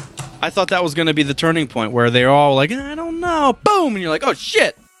fire. I thought that was going to be the turning point where they're all like, I don't know, boom, and you're like, oh,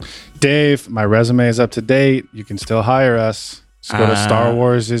 shit. Dave, my resume is up to date. You can still hire us. Just go to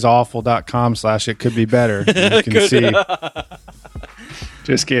StarWarsIsAwful.com/itcouldbebetter. You can see.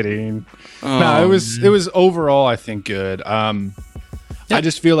 Just kidding. No, it was overall, I think, good. I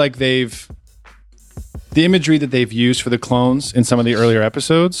just feel like they've the imagery that they've used for the clones in some of the earlier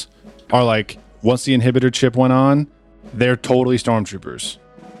episodes are like, once the inhibitor chip went on, they're totally stormtroopers.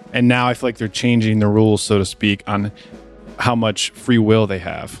 And now I feel like they're changing the rules, so to speak, on how much free will they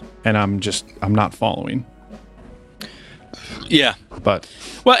have. And I'm not following. Yeah. But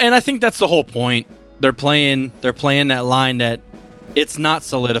well, and I think that's the whole point. They're playing that line that it's not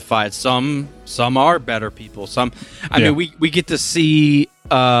solidified. Some are better people. I mean, we get to see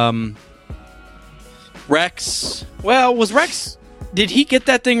Rex. Well, was Rex? Did he get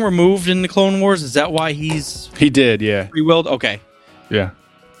that thing removed in the Clone Wars? Is that why he did? Yeah. Free-willed. Okay. Yeah.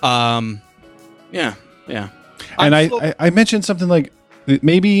 Yeah. And I mentioned something like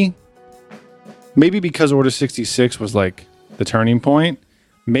maybe because Order 66 was like the turning point.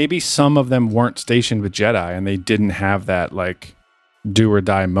 Maybe some of them weren't stationed with Jedi, and they didn't have that like do or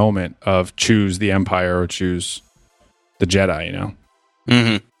die moment of choose the Empire or choose the Jedi. You know.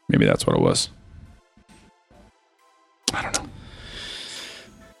 Mm-hmm. Maybe that's what it was. I don't know.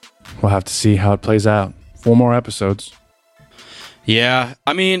 We'll have to see how it plays out. 4 more episodes. Yeah,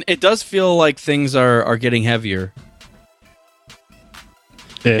 I mean, it does feel like things are getting heavier.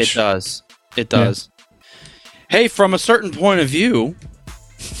 Ish. It does. Yeah. Hey, from a certain point of view,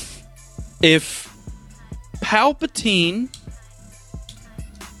 if Palpatine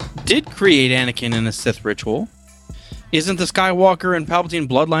did create Anakin in a Sith ritual, isn't the Skywalker and Palpatine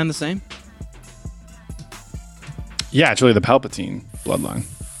bloodline the same? Yeah, it's really the Palpatine bloodline.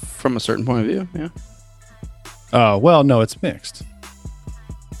 From a certain point of view, yeah. Oh, well, no, it's mixed.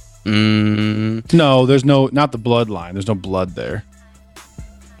 No, there's not the bloodline. There's no blood there.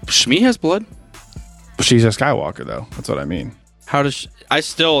 Shmi has blood? She's a Skywalker, though. That's what I mean. How does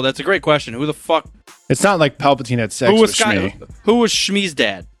that's a great question. Who the fuck? It's not like Palpatine had sex with Shmi. Who was Shmi's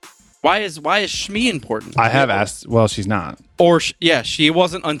dad? Why is Shmi important? I have asked. Well, she's not. Or, she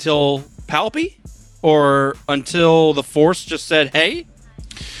wasn't until Palpy? Or until the Force just said, hey?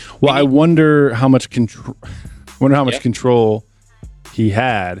 Well, I wonder how much control he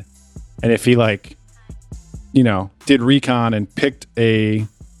had, and if he did recon and picked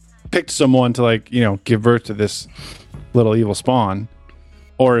someone to give birth to this little evil spawn,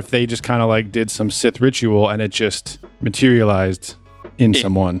 or if they just kind of did some Sith ritual and it just materialized in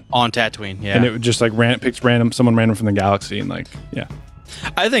someone on Tatooine, yeah, and it just picked someone random from the galaxy and yeah.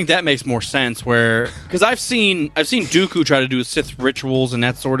 I think that makes more sense because I've seen Dooku try to do Sith rituals and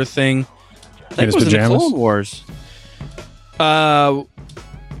that sort of thing. I think it was in the Clone Wars. And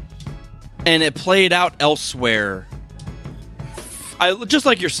it played out elsewhere. Just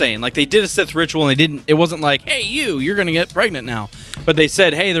like you're saying, they did a Sith ritual and it wasn't like, hey, you're going to get pregnant now. But they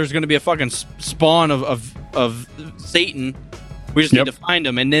said, hey, there's going to be a fucking spawn of Satan. We just need to find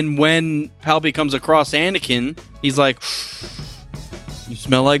him. And then when Palpy comes across Anakin, he's like, you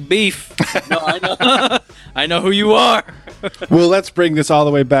smell like beef. No, I know. I know who you are. Well, let's bring this all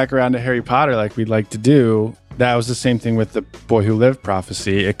the way back around to Harry Potter like we'd like to do. That was the same thing with the Boy Who Lived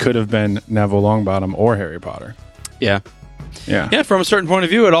prophecy. It could have been Neville Longbottom or Harry Potter. Yeah. Yeah. Yeah, from a certain point of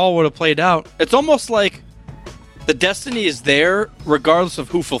view, it all would have played out. It's almost like the destiny is there regardless of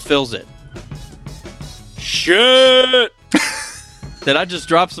who fulfills it. Shit! Did I just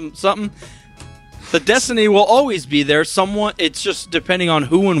drop something? The destiny will always be there. It's just depending on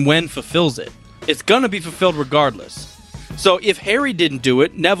who and when fulfills it. It's going to be fulfilled regardless. So if Harry didn't do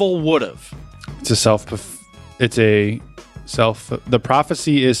it, Neville would have. The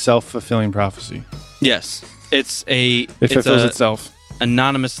prophecy is self-fulfilling prophecy. Yes. It fulfills itself.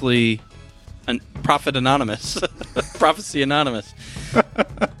 Anonymously. Prophet Anonymous. Prophecy Anonymous.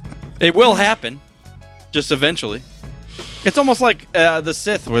 It will happen. Just eventually. It's almost like the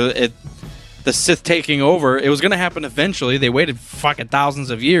Sith, where the Sith taking over. It was going to happen eventually. They waited fucking thousands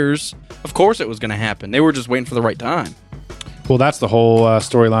of years. Of course it was going to happen. They were just waiting for the right time. Well, that's the whole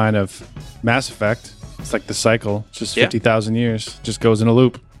storyline of Mass Effect. It's like the cycle. It's just 50,000 years. Just goes in a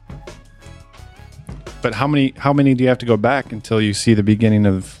loop. But how many do you have to go back until you see the beginning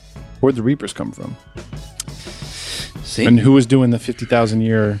of where'd the Reapers come from? See? And who was doing the 50,000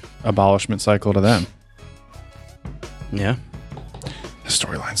 year abolishment cycle to them? Yeah. The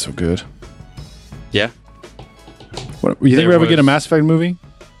storyline's so good. Yeah. You think we ever get a Mass Effect movie?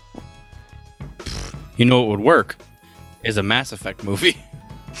 You know what would work is a Mass Effect movie.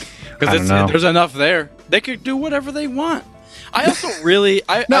 Because there's enough there. They could do whatever they want. I also really...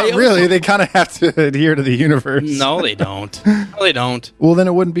 really. They kind of have to adhere to the universe. No, they don't. No, they don't. Well, then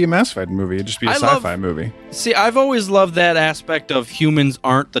it wouldn't be a Mass Effect movie. It'd just be a sci-fi movie. See, I've always loved that aspect of humans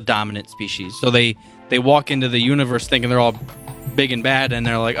aren't the dominant species. So they walk into the universe thinking they're all big and bad, and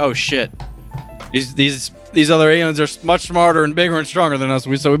they're like, oh, shit. These other aliens are much smarter and bigger and stronger than us,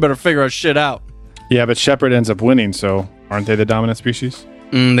 so we better figure our shit out. Yeah, but Shepard ends up winning, so aren't they the dominant species?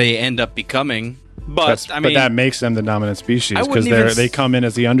 They end up becoming, but But that makes them the dominant species I because wouldn't even they come in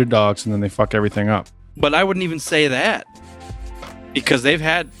as the underdogs and then they fuck everything up. But I wouldn't even say that because they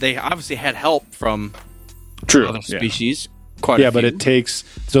obviously had help from other species. Quite a few. But it takes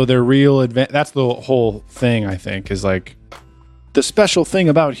their real that's the whole thing. I think is like the special thing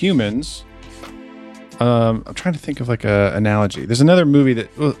about humans. I'm trying to think of like a analogy. There's another movie that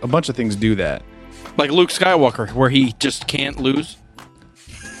a bunch of things do that. Like Luke Skywalker, where he just can't lose.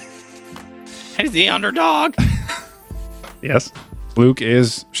 He's the underdog. Yes, Luke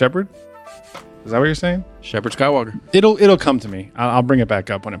is Shepard. Is that what you're saying? Shepard Skywalker. It'll come to me. I'll bring it back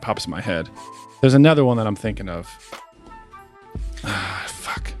up when it pops in my head. There's another one that I'm thinking of.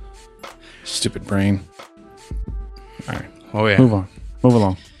 Fuck. Stupid brain. All right. Oh yeah. Move on. Move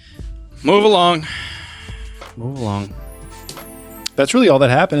along. Move along. Move along. That's really all that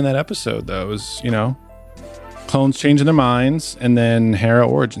happened in that episode, though. Was clones changing their minds, and then Hera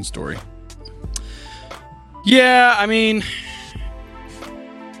origin story. Yeah, I mean,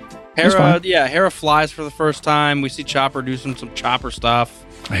 Hera flies for the first time. We see Chopper do some Chopper stuff.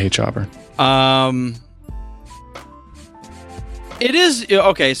 I hate Chopper. It is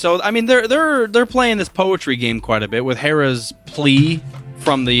okay. So I mean, they're playing this poetry game quite a bit with Hera's plea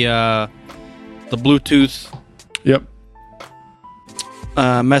from the Bluetooth. Yep.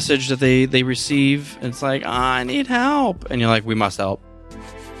 Message that they receive. And it's like, I need help, and you're like, we must help.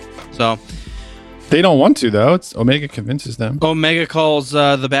 So. They don't want to, though. Omega convinces them. Omega calls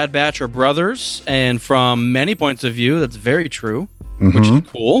the Bad Batch her brothers, and from many points of view, that's very true, which is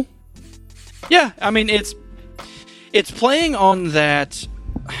cool. Yeah, I mean, it's playing on that.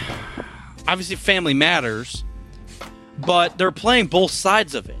 Obviously, family matters, but they're playing both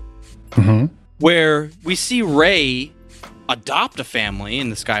sides of it. Where we see Rey adopt a family in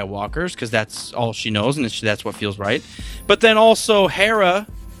the Skywalkers, because that's all she knows, and that's what feels right. But then also Hera...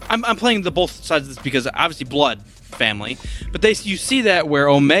 I'm playing the both sides of this because obviously blood family, but you see that where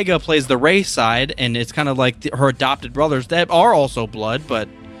Omega plays the Rey side, and it's kind of like her adopted brothers that are also blood, but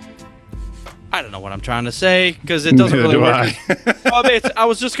I don't know what I'm trying to say because it doesn't really work. I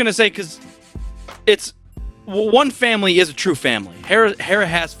was just gonna say because one family is a true family. Hera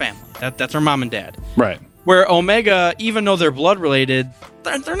has family. That's her mom and dad. Right. Where Omega, even though they're blood related,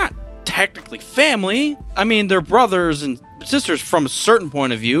 they're not technically family. I mean, they're brothers and sisters from a certain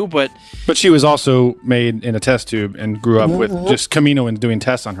point of view, but she was also made in a test tube and grew up with just Kamino and doing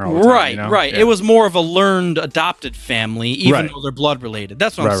tests on her all the time. Right. Yeah. It was more of a learned adopted family, even though they're blood related.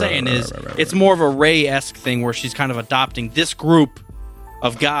 That's what I'm saying it's more of a Rey-esque thing where she's kind of adopting this group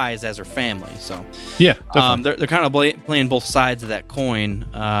of guys as her family. So yeah, they're kind of playing both sides of that coin,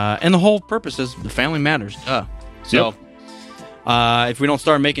 and the whole purpose is the family matters. So if we don't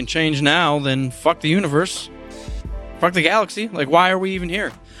start making change now, then fuck the universe. Fuck the galaxy. Like, why are we even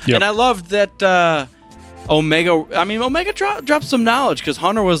here? Yep. And I loved that Omega dropped some knowledge because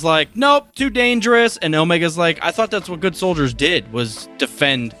Hunter was like, nope, too dangerous. And Omega's like, I thought that's what good soldiers did, was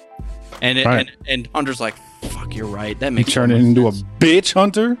defend. And Hunter's like, fuck, you're right. That makes turn it into a bitch,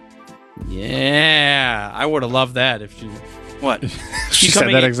 Hunter? Yeah. I would have loved that if she... What? She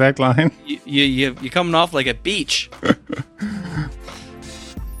said that exact line? You're coming off like a beach.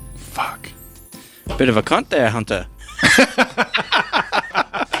 Fuck. Bit of a cunt there, Hunter.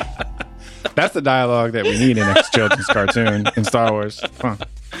 That's the dialogue that we need in a children's cartoon in Star Wars. Huh.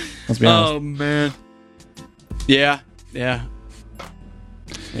 Let's be honest. Oh, man. Yeah.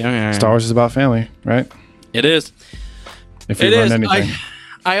 Star Wars is about family, right? It is. If you learn anything.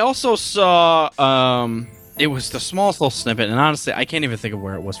 I also saw... it was the smallest little snippet, and honestly, I can't even think of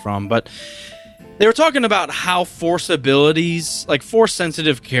where it was from, but they were talking about how Force abilities, like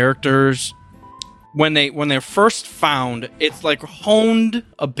Force-sensitive characters... When they're first found, it's like honed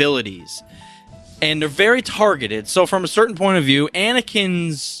abilities, and they're very targeted. So from a certain point of view,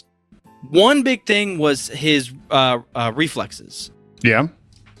 Anakin's one big thing was his reflexes. Yeah,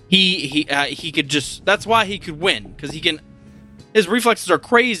 he could just. That's why he could win, because his reflexes are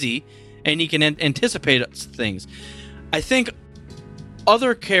crazy, and he can anticipate things. I think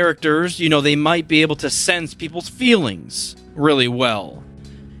other characters, they might be able to sense people's feelings really well.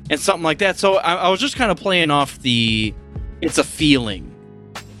 And something like that. So I was just kind of playing off it's a feeling.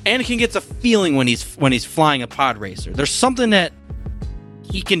 Anakin gets a feeling when he's flying a pod racer. There's something that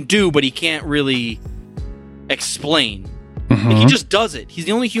he can do, but he can't really explain. Like, he just does it. He's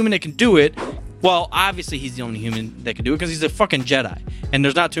the only human that can do it. Well, obviously he's the only human that can do it because he's a fucking Jedi. And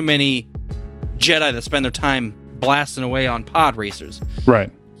there's not too many Jedi that spend their time blasting away on pod racers. Right.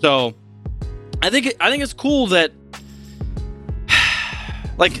 So I think it's cool that...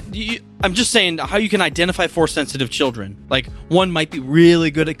 Like, I'm just saying how you can identify Force-sensitive children. Like, one might be really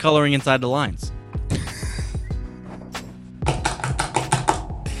good at coloring inside the lines.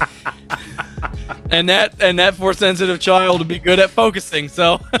 and that Force-sensitive child would be good at focusing,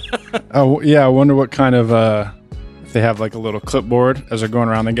 so... Oh, yeah, I wonder what kind of... if they have, like, a little clipboard as they're going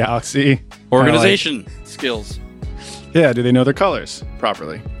around the galaxy. Organization skills. Yeah, do they know their colors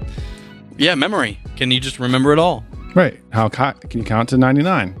properly? Yeah, memory. Can you just remember it all? Right. Can you count to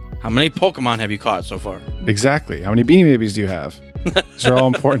 99? How many Pokemon have you caught so far? Exactly. How many Beanie Babies do you have? These are all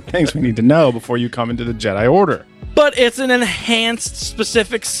important things we need to know before you come into the Jedi Order. But it's an enhanced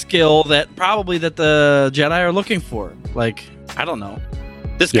specific skill that the Jedi are looking for. Like, I don't know.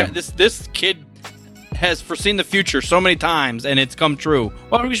 This guy, this kid has foreseen the future so many times and it's come true.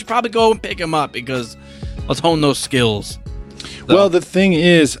 Well, we should probably go and pick him up because let's hone those skills. So. Well, the thing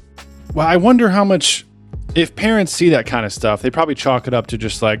is, I wonder how much... If parents see that kind of stuff, they probably chalk it up to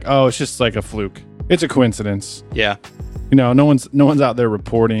just like, oh, it's just like a fluke. It's a coincidence. Yeah. You know, no one's out there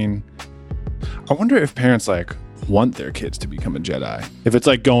reporting. I wonder if parents like want their kids to become a Jedi. If it's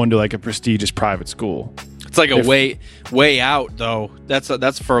like going to like a prestigious private school. It's like a way out though.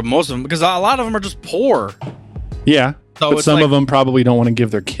 That's for most of them because a lot of them are just poor. Yeah. So but some of them probably don't want to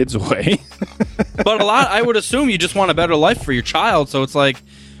give their kids away. But a lot, I would assume you just want a better life for your child. So it's like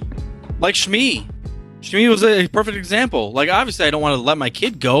Shmi. Shmi was a perfect example. Like, obviously, I don't want to let my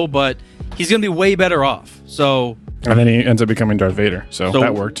kid go, but he's going to be way better off. So, and then he ends up becoming Darth Vader. So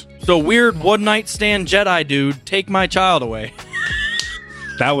that worked. So, weird one-night stand Jedi dude, take my child away.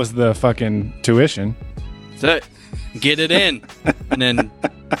 That was the fucking tuition. That's it. Get it in. And then...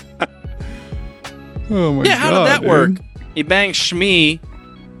 Oh, my God. Yeah, how did that dude. work? He bangs Shmi,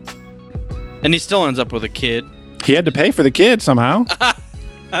 and he still ends up with a kid. He had to pay for the kid somehow.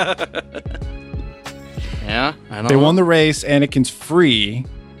 Yeah, I don't know. They won the race. Anakin's free,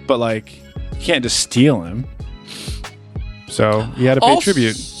 but like, you can't just steal him. So he had to pay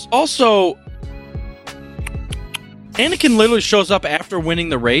tribute. Also, Anakin literally shows up after winning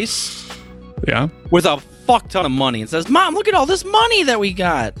the race. Yeah. With a fuck ton of money and says, "Mom, look at all this money that we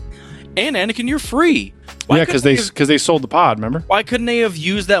got." And Anakin, you're free. Yeah, because they sold the pod. Remember? Why couldn't they have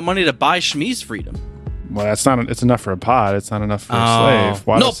used that money to buy Shmi's freedom? Well, that's not. It's enough for a pod. It's not enough for a slave.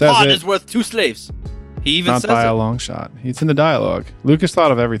 Watto No, says pod it. is worth 2 slaves. He even Not says by it. a long shot. It's in the dialogue. Lucas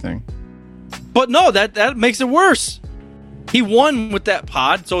thought of everything. But no, that makes it worse. He won with that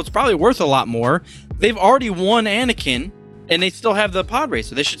pod, so it's probably worth a lot more. They've already won Anakin, and they still have the pod race,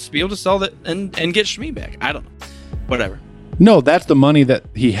 so they should be able to sell that and get Shmi back. I don't know. Whatever. No, that's the money that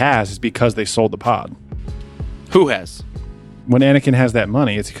he has is because they sold the pod. Who has? When Anakin has that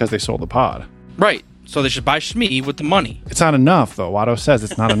money, it's because they sold the pod. Right. So they should buy Shmi with the money. It's not enough, though. Watto says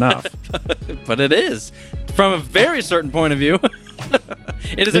it's not enough. But it is. From a very certain point of view,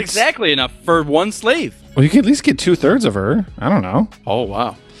 it is exactly enough for one slave. Well, you can at least get 2/3 of her. I don't know. Oh,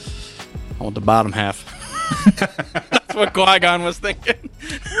 wow. I want the bottom half. That's what Qui-Gon was thinking.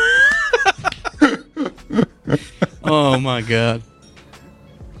 Oh, my God.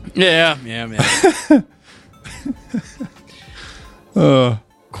 Yeah, man. You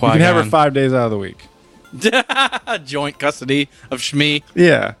can have her 5 days out of the week. Joint custody of Shmi.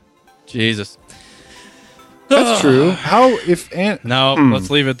 Yeah. Jesus. That's true. How if No, let's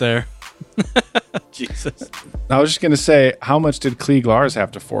leave it there. Jesus. I was just gonna say, how much did Klieg Lars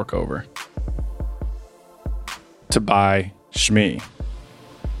have to fork over to buy Shmi?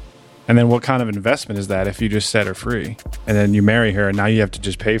 And then what kind of investment is that if you just set her free and then you marry her and now you have to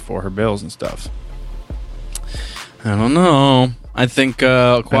just pay for her bills and stuff? I don't know. I think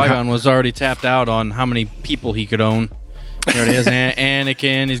Qui-Gon was already tapped out on how many people he could own. He already has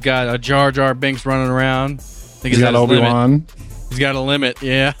Anakin. He's got a Jar Jar Binks running around. I think He's got Obi-Wan. He's got a limit,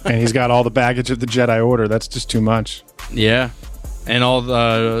 yeah. And he's got all the baggage of the Jedi Order. That's just too much. Yeah. And all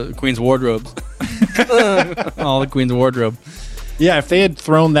the Queen's wardrobes. All the Queen's wardrobe. Yeah, if they had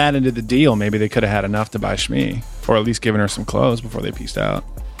thrown that into the deal, maybe they could have had enough to buy Shmi. Or at least given her some clothes before they pieced out.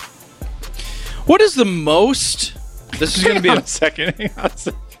 What is the most... This is going to be Hang on a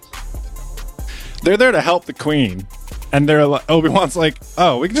second. They're there to help the queen. And they're like, Obi-Wan's like,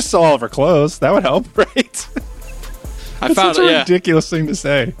 oh, we can just sell all of her clothes. That would help, right? I found such a ridiculous thing to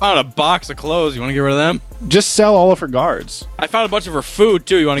say. Found a box of clothes. You want to get rid of them? Just sell all of her guards. I found a bunch of her food,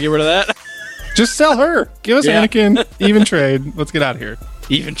 too. You want to get rid of that? Just sell her. Give us Anakin. Even trade. Let's get out of here.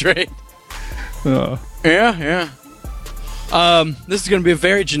 Even trade. Oh. Yeah. This is going to be a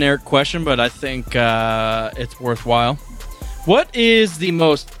very generic question, but I think it's worthwhile. What is the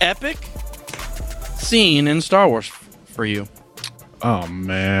most epic scene in Star Wars for you? Oh,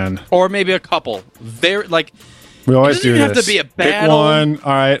 man. Or maybe a couple. Very, like... We always doesn't do even this. have to be a Pick battle. one.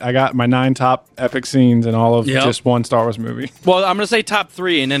 All right, I got my 9 top epic scenes in all of Yep. just one Star Wars movie. Well, I'm going to say top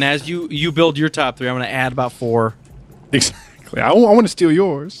 3, and then as you build your top 3, I'm going to add about 4. Exactly. I want to steal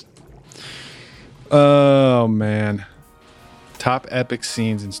yours. Oh man, top epic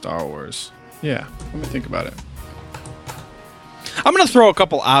scenes in Star Wars. Yeah, let me think about it. I'm going to throw a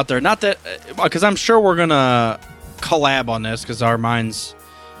couple out there. Not that, because I'm sure we're going to collab on this, because our minds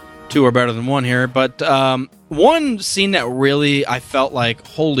 2 are better than 1 here. But one scene that really I felt like,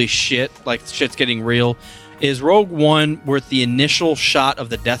 holy shit, like shit's getting real, is Rogue One with the initial shot of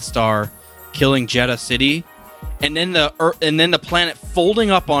the Death Star killing Jeddah City, and then the planet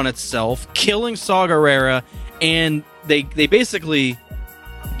folding up on itself, killing Saw Gerrera, and they basically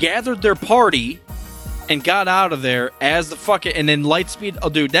gathered their party and got out of there as the fucking, and then Lightspeed. Oh,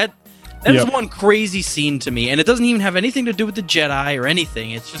 dude, that is one crazy scene to me, and it doesn't even have anything to do with the Jedi or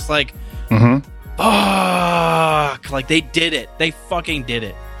anything. It's just like, fuck, like they did it. They fucking did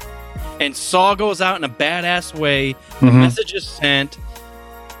it. And Saw goes out in a badass way. The message is sent.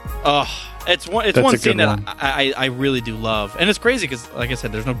 It's one scene that I really do love, and it's crazy because, like I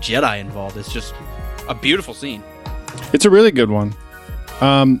said, there's no Jedi involved. It's just a beautiful scene. It's a really good one.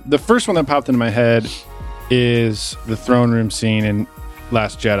 The first one that popped into my head is the throne room scene in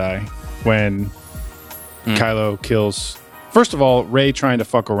Last Jedi when Kylo kills. First of all, Rey trying to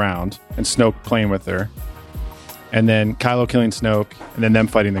fuck around and Snoke playing with her, and then Kylo killing Snoke, and then them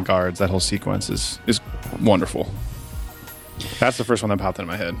fighting the guards. That whole sequence is wonderful. That's the first one that popped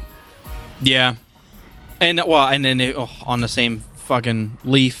into my head. Yeah, and then on the same fucking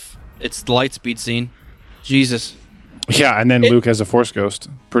leaf, it's the Lightspeed scene. Jesus. Yeah, and then Luke has a Force Ghost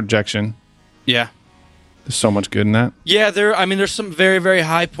projection. Yeah. There's so much good in that. Yeah, there's some very, very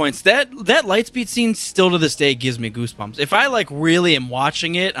high points. That Lightspeed scene still to this day gives me goosebumps. If I like really am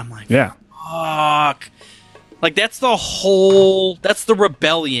watching it, I'm like, yeah, fuck. Like that's the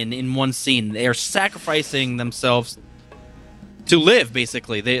rebellion in one scene. They are sacrificing themselves to live.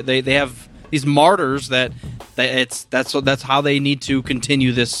 Basically, they have these martyrs that's how they need to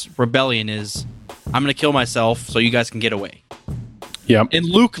continue this rebellion. Is I'm going to kill myself so you guys can get away. Yep. And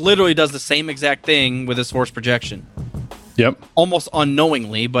Luke literally does the same exact thing with his Force projection. Yep. Almost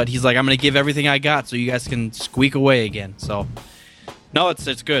unknowingly, but he's like, I'm going to give everything I got so you guys can squeak away again. So, no,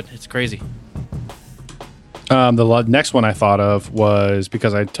 it's good. It's crazy. The next one I thought of was,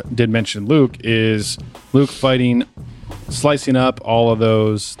 because I did mention Luke, is Luke slicing up all of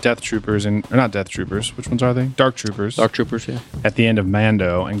those Death Troopers, or not Death Troopers, which ones are they? Dark Troopers. Dark Troopers, yeah. At the end of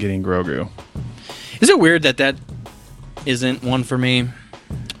Mando and getting Grogu. Is it weird that isn't one for me?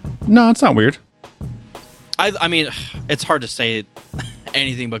 No, it's not weird. I mean, it's hard to say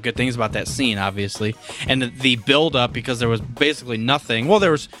anything but good things about that scene, obviously. And the build-up, because there was basically nothing. Well,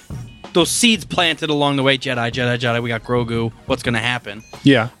 there was those seeds planted along the way. Jedi, we got Grogu. What's going to happen?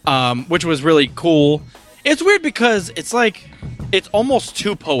 Yeah. Which was really cool. It's weird because it's like, it's almost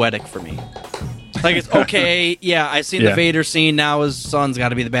too poetic for me. Like, it's okay, yeah, I've seen the Vader scene, now his son's got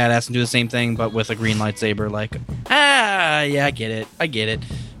to be the badass and do the same thing, but with a green lightsaber. Like, yeah, I get it.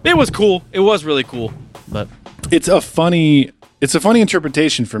 It was cool. It was really cool. But it's a funny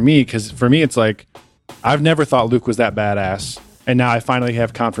interpretation for me, because for me it's like, I've never thought Luke was that badass, and now I finally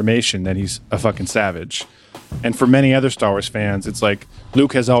have confirmation that he's a fucking savage. And for many other Star Wars fans, it's like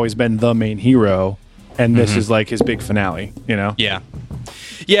Luke has always been the main hero, and this is like his big finale, you know?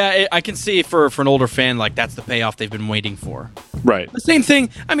 Yeah, I can see for an older fan, like, that's the payoff they've been waiting for. Right. The same thing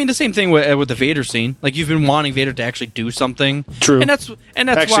with the Vader scene. Like, you've been wanting Vader to actually do something. True. And that's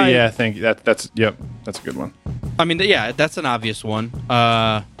actually, why. yeah, thank you. That's a good one. I mean, yeah, that's an obvious one.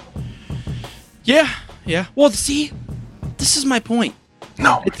 Yeah. Well, see, this is my point.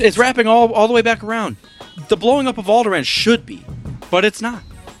 No. It's wrapping all the way back around. The blowing up of Alderaan should be, but it's not.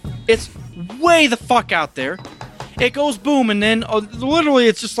 It's way the fuck out there. It goes boom, and then literally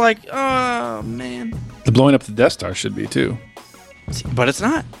it's just like, oh, man. The blowing up the Death Star should be, too. But it's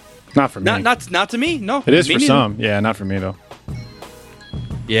not. Not for me. Not to me, no. It is me for neither. some. Yeah, not for me, though.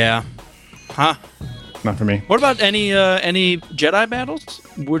 Yeah. Huh. Not for me. What about any Jedi battles?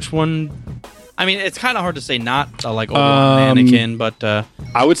 Which one? I mean, it's kind of hard to say not like Obi-Wan and Anakin, but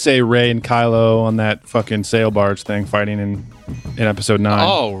I would say Rey and Kylo on that fucking sail barge thing fighting in Episode 9.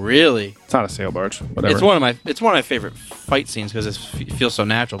 Oh, really? It's not a sail barge. Whatever. It's one of my favorite fight scenes because it feels so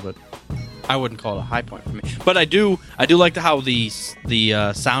natural, but I wouldn't call it a high point for me. But I do like how the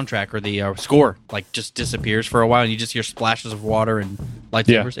soundtrack or the score like just disappears for a while, and you just hear splashes of water and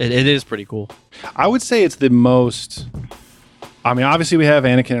lightsabers. Yeah. It is pretty cool. I would say it's the most. I mean, obviously we have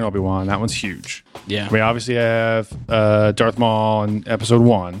Anakin and Obi-Wan. That one's huge. Yeah. We obviously have Darth Maul in Episode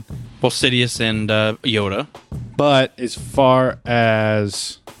 1. Well, Sidious and Yoda. But as far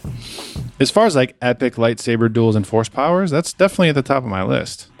as like epic lightsaber duels and force powers, that's definitely at the top of my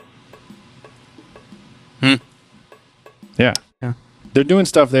list. Yeah. They're doing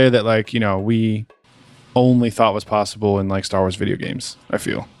stuff there that, like, you know, we only thought was possible in like Star Wars video games, I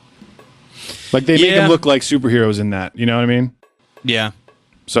feel. Like they make them look like superheroes in that, you know what I mean? Yeah.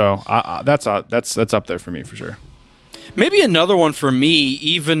 So that's up there for me for sure. Maybe another one for me,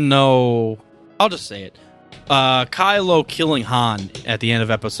 even though I'll just say it. Kylo killing Han at the end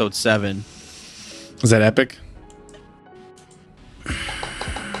of episode 7. Is that epic?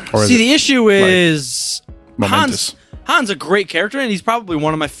 Or See, the issue is momentous? Han's a great character, and he's probably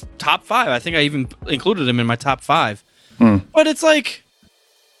one of my top 5. I think I even included him in my top 5. But it's like,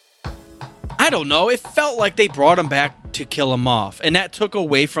 I don't know. It felt like they brought him back to kill him off, and that took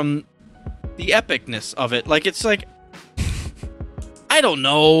away from the epicness of it. Like, it's like, I don't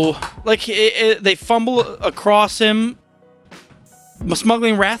know. Like, they fumble across him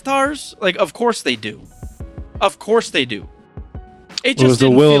smuggling Rathars. Like, of course they do. Of course they do. It just was the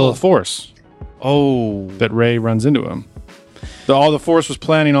will of the Force. Oh, that Rey runs into him. All the Force was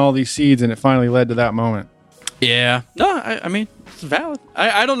planting all these seeds, and it finally led to that moment. Yeah. No, I mean, it's valid.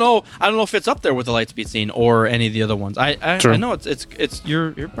 I don't know. I don't know if it's up there with the Lightspeed scene or any of the other ones. I know it's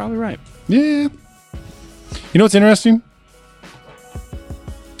you're probably right. Yeah. You know what's interesting?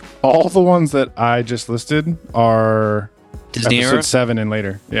 All the ones that I just listed are Disney episode era? 7 and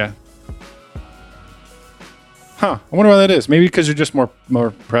later. Yeah. Huh. I wonder why that is. Maybe because you're just more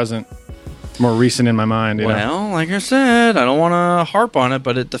present, more recent in my mind. You know? Like I said, I don't want to harp on it,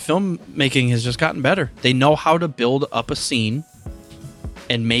 but the filmmaking has just gotten better. They know how to build up a scene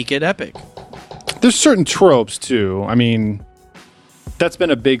and make it epic. There's certain tropes too. I mean, that's been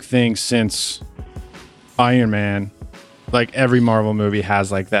a big thing since Iron Man. Like every Marvel movie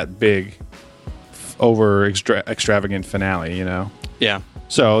has like that big, over extravagant finale. You know. Yeah.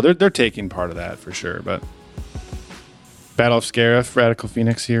 So they're taking part of that for sure. But Battle of Scarif, Radical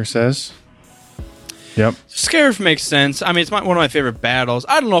Phoenix here says. Yep. Scarif makes sense. I mean, it's one of my favorite battles.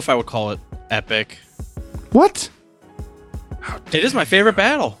 I don't know if I would call it epic. What? It is my favorite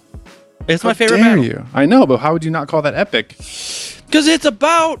battle. It's my How favorite dare battle. you? I know, but how would you not call that epic? Because it's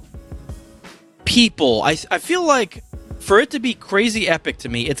about people. I feel like for it to be crazy epic to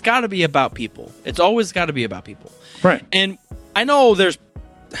me, it's got to be about people. It's always got to be about people. Right. And I know there's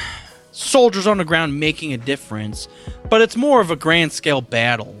soldiers on the ground making a difference, but it's more of a grand scale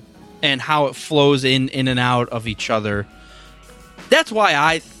battle and how it flows in and out of each other. That's why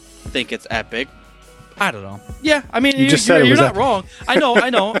I think it's epic. I don't know. Yeah, I mean, you're not wrong. I know.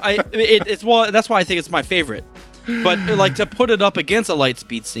 It's that's why I think it's my favorite. But like to put it up against a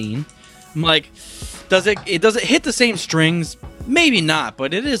Lightspeed scene, I'm like, does it hit the same strings? Maybe not,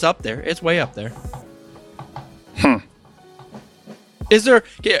 but it is up there. It's way up there. Is there?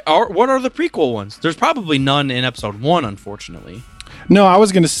 What are the prequel ones? There's probably none in episode 1, unfortunately. No, I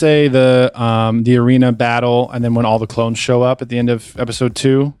was going to say the arena battle, and then when all the clones show up at the end of episode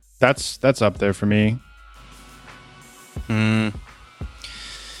 2. That's up there for me.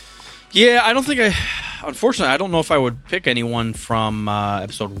 Yeah, I don't think unfortunately, I don't know if I would pick anyone from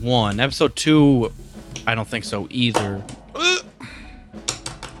episode 1. Episode 2, I don't think so either.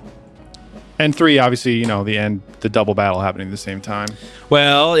 And 3, obviously, you know, the double battle happening at the same time.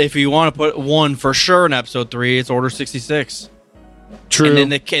 Well, if you want to put one for sure in episode 3, it's Order 66. True. And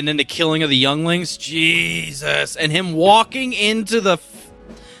then the killing of the younglings, Jesus, and him walking into the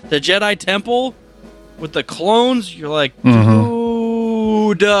Jedi Temple with the clones. You're like,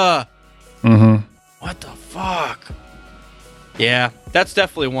 dude, what the fuck? Yeah, that's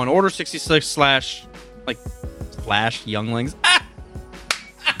definitely one. Order 66 slash younglings.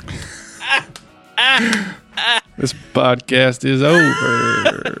 This podcast is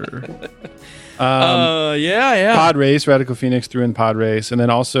over. Yeah. Pod Race, Radical Phoenix threw in Pod Race, and then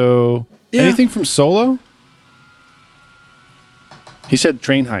also anything from Solo. He said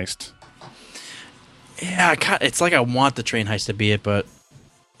Train Heist. Yeah, it's like I want the train heist to be it, but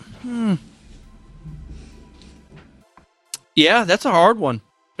yeah, that's a hard one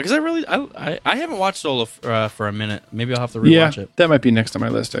because I haven't watched Solo for a minute. Maybe I'll have to rewatch it. That might be next on my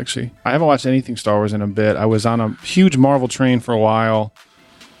list. Actually, I haven't watched anything Star Wars in a bit. I was on a huge Marvel train for a while,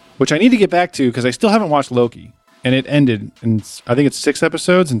 which I need to get back to because I still haven't watched Loki, and it ended, and I think it's 6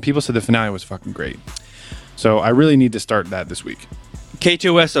 episodes, and people said the finale was fucking great. So I really need to start that this week.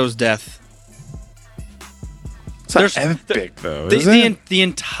 K2SO's death. It's not epic, though, is it? The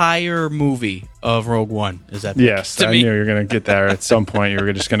entire movie of Rogue One is epic. Yes, I knew you were going to get there at some point. You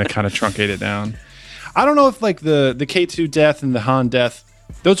were just going to kind of truncate it down. I don't know if like the K2 death and the Han death,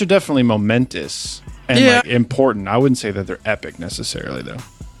 those are definitely momentous. and Yeah. like important. I wouldn't say that they're epic necessarily, though.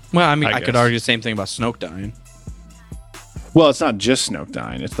 Well, I mean, I I could guess. argue the same thing about Snoke dying. Well, it's not just Snoke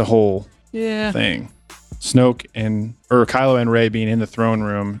dying; it's the whole Yeah. thing. Snoke or Kylo and Rey being in the throne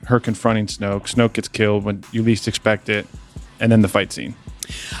room, her confronting Snoke. Snoke gets killed when you least expect it, and then the fight scene.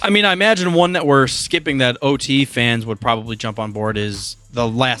 I mean, I imagine one that we're skipping that OT fans would probably jump on board is the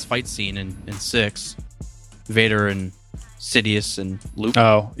last fight scene in 6. Vader and Sidious and Luke.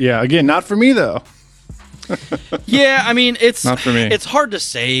 Oh, yeah. Again, not for me though. Yeah, I mean, it's Not for me. It's hard to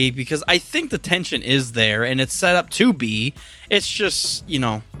say because I think the tension is there and it's set up to be. It's just,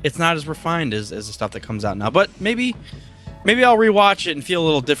 it's not as refined as the stuff that comes out now. But maybe I'll rewatch it and feel a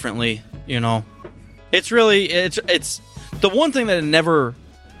little differently. It's really it's the one thing that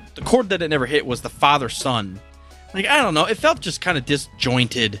the chord that it never hit was the father-son. Like, I don't know, it felt just kind of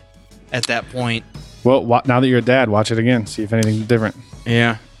disjointed at that point. Well, now that you're a dad, watch it again. See if anything's different.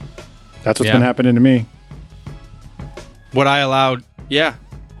 Yeah. That's what's Yeah. been happening to me. What I allowed, yeah,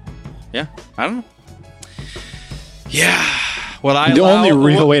 I don't know. Yeah, what I The allow, only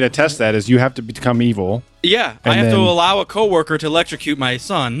real way to test that is you have to become evil. Yeah, I and have to then- allow a coworker to electrocute my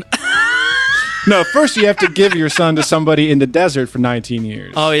son. No, first you have to give your son to somebody in the desert for 19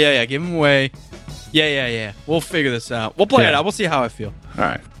 years. Oh yeah, give him away. Yeah. We'll figure this out. We'll play it Yeah. out. We'll see how I feel. All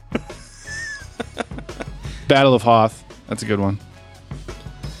right. Battle of Hoth. That's a good one.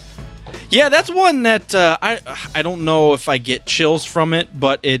 Yeah, that's one that I don't know if I get chills from it,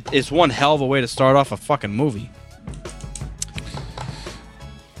 but it's one hell of a way to start off a fucking movie.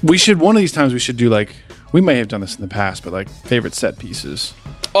 One of these times we should do we may have done this in the past, but favorite set pieces.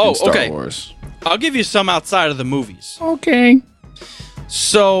 Oh, in Star okay. Wars. I'll give you some outside of the movies. Okay.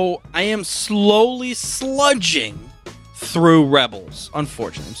 So I am slowly sludging through Rebels.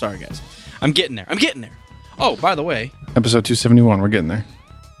 Unfortunately, I'm sorry, guys. I'm getting there. Oh, by the way, Episode 271. We're getting there.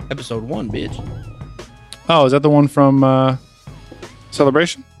 episode 1, bitch. Oh, is that the one from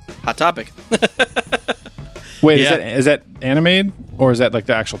Celebration? Hot topic. Wait, Yeah. is that animated or is that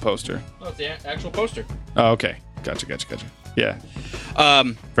the actual poster? Oh, it's the actual poster. Oh, okay. Gotcha. Yeah.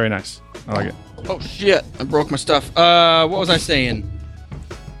 Very nice. I like it. Oh shit! I broke my stuff. What was I saying?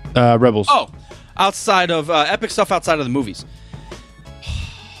 Rebels. Oh, outside of epic stuff outside of the movies.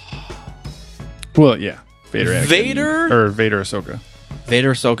 Well, yeah. Vader. Vader Ahsoka.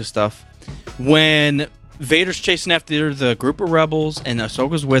 Vader Ahsoka stuff. When Vader's chasing after the group of rebels and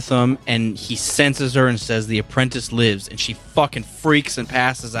Ahsoka's with him, and he senses her and says, "The apprentice lives," and she fucking freaks and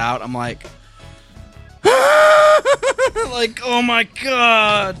passes out. I'm like, oh my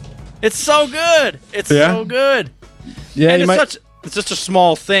god, it's so good. It's Yeah? so good. Yeah, And you it's just a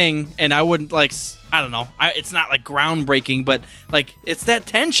small thing, and I wouldn't I don't know. It's not groundbreaking, but it's that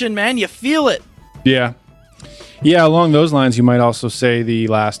tension, man. You feel it. Yeah. Yeah, along those lines, you might also say the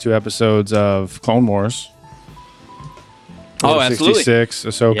last 2 episodes of Clone Wars. Oh, Order absolutely. 66,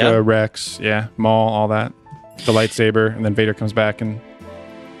 Ahsoka, Yeah. Rex, Maul, all that. The lightsaber, and then Vader comes back and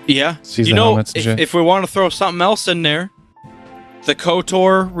Yeah. Sees the helmets and if, shit. if we want to throw something else in there, the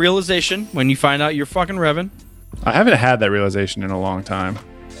KOTOR realization when you find out you're fucking Revan. I haven't had that realization in a long time.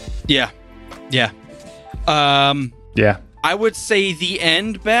 Yeah. Yeah. I would say the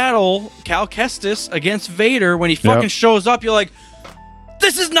end battle, Cal Kestis against Vader, when he fucking Yep. shows up, you're like,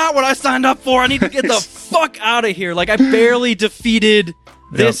 this is not what I signed up for. I need to get the fuck out of here. I barely defeated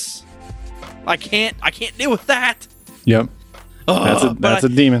this. I can't deal with that. Yep. That's a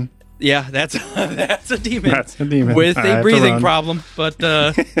demon. Yeah, that's a demon. That's a demon. With I a have to breathing run. problem. But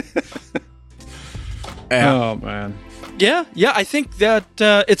Oh, man. yeah, I think that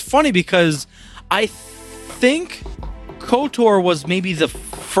it's funny because I think KOTOR was maybe the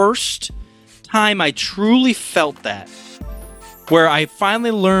first time I truly felt that. Where I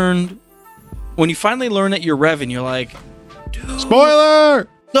finally learned, when you finally learn that you're Revan, you're like, dude, Spoiler!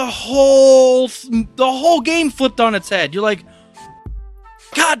 the whole game flipped on its head. You're like,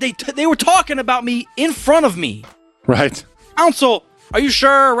 God, they were talking about me in front of me. Right. Council, are you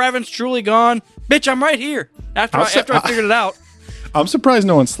sure Revan's truly gone? Bitch, I'm right here. After I figured it out. I'm surprised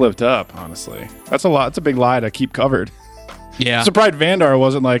no one slipped up, honestly. That's a lot. It's a big lie to keep covered. Yeah. I'm surprised Vandar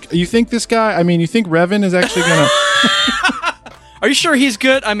wasn't like, you think this guy, you think Revan is actually going to... Are you sure he's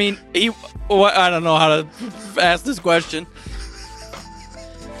good? I mean, I don't know how to ask this question.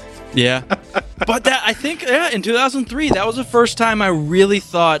 Yeah. But I think in 2003, that was the first time I really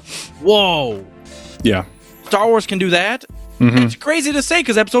thought, whoa, Yeah. Star Wars can do that? Mm-hmm. It's crazy to say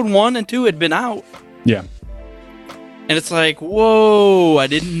because episode 1 and 2 had been out. Yeah. And it's like, whoa, I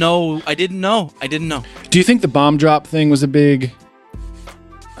didn't know. Do you think the bomb drop thing was a big...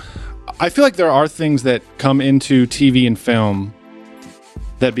 I feel like there are things that come into TV and film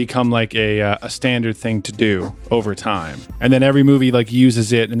that become like a standard thing to do over time, and then every movie like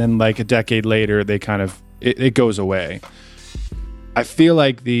uses it, and then like a decade later they kind of it goes away. I feel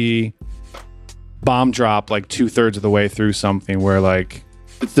like the bomb drop like 2/3 of the way through something where like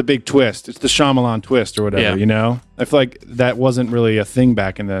it's the big twist, it's the Shyamalan twist or whatever, you know. I feel like that wasn't really a thing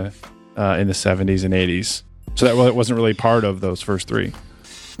back in the 70s and 80s, so that wasn't really part of those first three.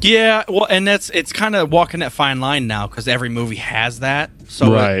 Yeah, well, and it's kind of walking that fine line now because every movie has that.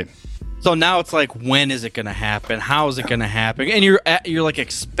 So right. So now it's like, when is it going to happen? How is it going to happen? And you're like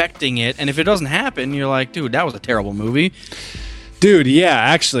expecting it, and if it doesn't happen, you're like, dude, that was a terrible movie. Dude, yeah,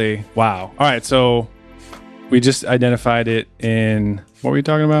 actually, wow. All right, so we just identified it in what were we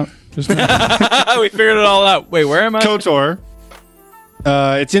talking about? Just We figured it all out. Wait, where am I? KOTOR.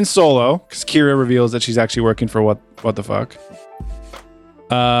 It's in Solo because Kira reveals that she's actually working for what the fuck.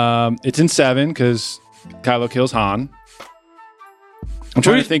 It's in 7 because Kylo kills Han. I'm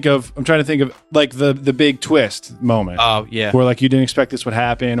trying to think of like the big twist moment. Oh yeah, where like you didn't expect this would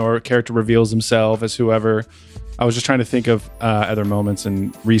happen, or a character reveals himself as whoever. I was just trying to think of other moments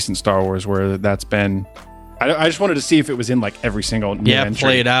in recent Star Wars where that's been. I just wanted to see if it was in like every single new entry.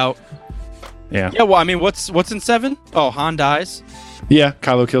 Play it out. Yeah. Well, I mean, what's in 7? Oh, Han dies. Yeah,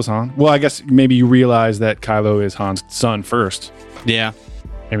 Kylo kills Han. Well, I guess maybe you realize that Kylo is Han's son first. Yeah.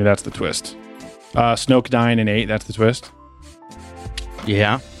 Maybe that's the twist. Snoke dying in 8, that's the twist.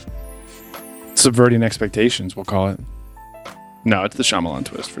 Yeah. Subverting expectations, we'll call it. No, it's the Shyamalan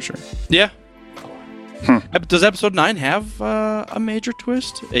twist for sure. Yeah. Does episode 9 have a major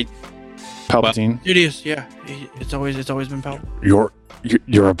twist? Palpatine. Well, it is, yeah. It's always been Palpatine. You're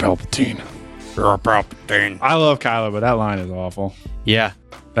a Palpatine. You're a Palpatine. I love Kylo, but that line is awful. Yeah.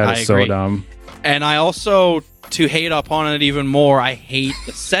 That is so dumb. And I also, to hate upon it even more, I hate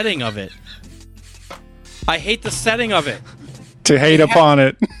the setting of it. I hate the setting of it. To hate upon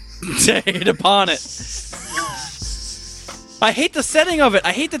it. To hate upon it. I hate the setting of it.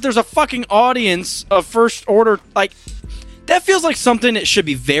 I hate that there's a fucking audience of First Order. Like, that feels like something that should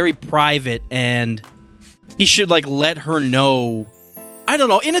be very private, and he should, like, let her know. I don't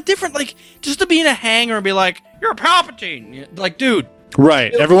know, in a different, like, just to be in a hangar and be like, you're a Palpatine. Like, dude.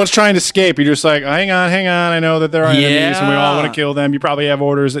 Right. Everyone's trying to escape. You're just like, hang on. I know that there are enemies and we all want to kill them. You probably have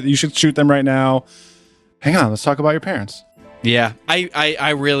orders that you should shoot them right now. Hang on. Let's talk about your parents. Yeah. I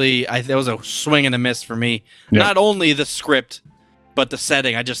really, that was a swing and a miss for me. Yep. Not only the script, but the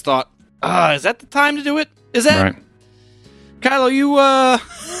setting. I just thought, is that the time to do it? Is that? Right. Kylo,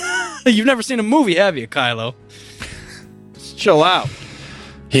 you've never seen a movie, have you, Kylo? Just chill out.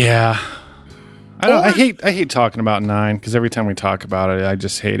 Yeah. I hate talking about 9 because every time we talk about it, I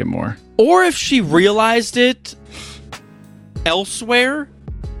just hate it more. Or if she realized it elsewhere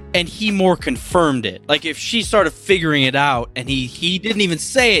and he more confirmed it. Like if she started figuring it out and he didn't even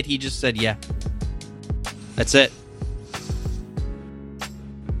say it, he just said, yeah. That's it.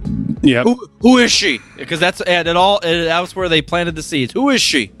 Yeah. Who is she? Because that was where they planted the seeds. Who is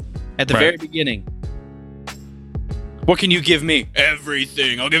she? At the very beginning. What can you give me?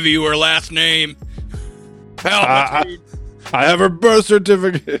 Everything. I'll give you her last name. Palpatine. I have her birth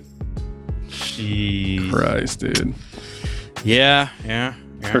certificate. Jeez. Christ, dude. Yeah.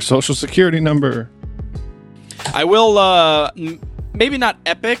 Her social security number. I will, maybe not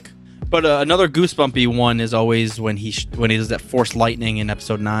epic, but another goosebumpy one is always when he does that Force Lightning in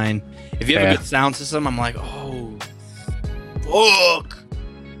Episode 9. If you have a good sound system, I'm like, oh, fuck.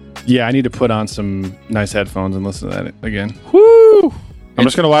 Yeah, I need to put on some nice headphones and listen to that again. Woo! I'm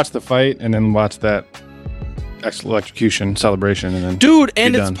just going to watch the fight and then watch that electrocution celebration and then dude,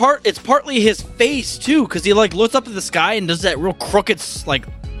 and it's partly his face too, because he like looks up at the sky and does that real crooked like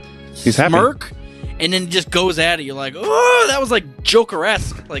he's smirk happy. And then just goes at it. You're like, oh, that was like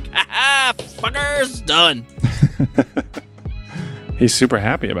Joker-esque. Like, aha, fuckers, done. He's super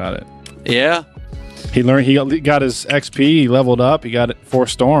happy about it. Yeah. He got his XP, he leveled up, he got it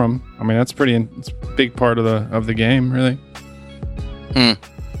Force Storm. I mean, it's a big part of the game, really.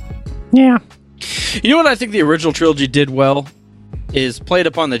 Yeah. You know what I think the original trilogy did well is played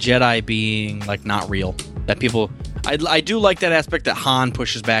upon the Jedi being like not real. That people, I do like that aspect that Han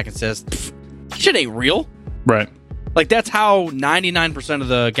pushes back and says, shit ain't real. Right. Like that's how 99% of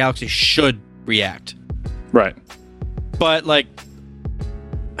the galaxy should react. Right. But like,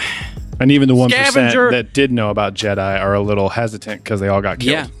 and even the 1% that did know about Jedi are a little hesitant because they all got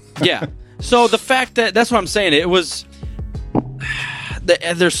killed. Yeah. So the fact that's what I'm saying. It was.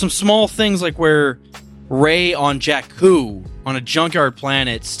 There's some small things like where Rey on Jakku on a junkyard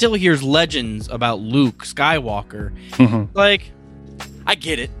planet still hears legends about Luke Skywalker. Mm-hmm. Like, I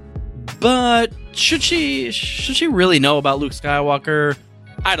get it, but should she really know about Luke Skywalker?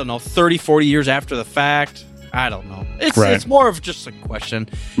 I don't know, 30, 40 years after the fact. I don't know. It's more of just a question.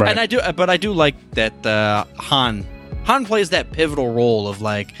 Right. And I do like that Han plays that pivotal role of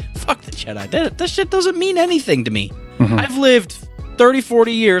like, fuck the Jedi. That shit doesn't mean anything to me. Mm-hmm. I've lived 30,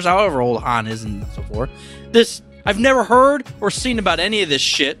 40 years, however old Han is and so forth. I've never heard or seen about any of this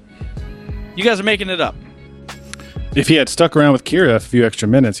shit. You guys are making it up. If he had stuck around with Kira a few extra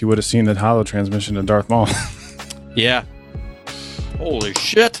minutes, he would have seen the holo transmission to Darth Maul. Yeah. Holy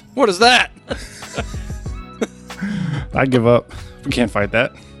shit. What is that? I'd give up. We can't fight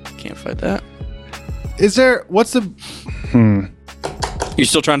that. Can't fight that. Is there... What's the... You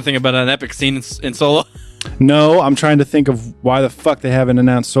still trying to think about an epic scene in Solo? No, I'm trying to think of why the fuck they haven't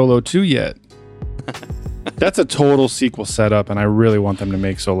announced Solo 2 yet. That's a total sequel setup, and I really want them to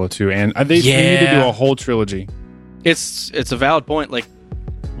make Solo 2. And they need to do a whole trilogy. It's a valid point. Like,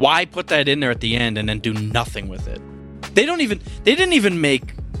 why put that in there at the end and then do nothing with it? They didn't even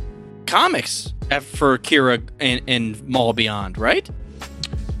make comics for Kira and Maul Beyond, right?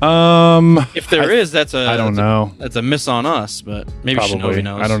 If there is, that's I don't know. That's a miss on us, but maybe Probably. Shinobi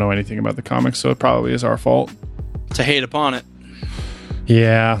knows. I don't know anything about the comics, so it probably is our fault. To hate upon it.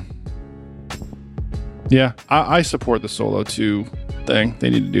 Yeah. Yeah, I support the Solo 2 thing. They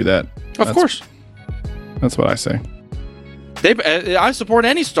need to do that. Of course. That's what I say. I support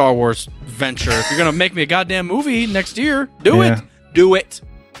any Star Wars venture. If you're going to make me a goddamn movie next year, do it. Do it.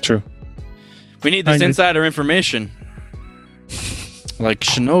 True. We need this insider information. Like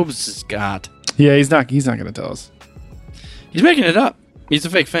Shinobi's has got. Yeah, he's not going to tell us. He's making it up. He's a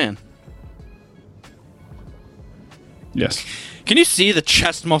fake fan. Yes. Can you see the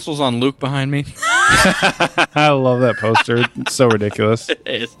chest muscles on Luke behind me? I love that poster. It's so ridiculous. It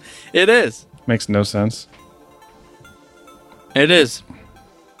is. It is. Makes no sense. It is.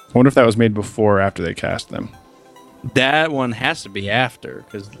 I wonder if that was made before or after they cast them. That one has to be after,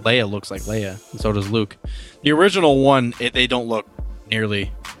 because Leia looks like Leia, and so does Luke. The original one, they don't look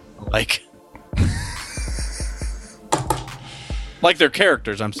nearly like their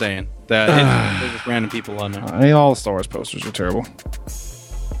characters, I'm saying. There's just random people on there. All the Star Wars posters are terrible.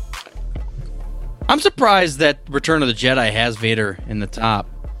 I'm surprised that Return of the Jedi has Vader in the top.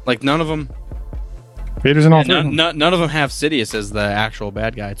 Like, none of them... Vader's in all three. None of them have Sidious as the actual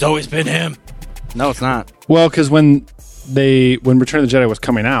bad guy. It's always been him. No, it's not. Well, because when Return of the Jedi was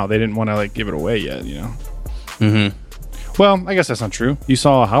coming out, they didn't want to give it away yet, you know. Mm-hmm. Well, I guess that's not true. You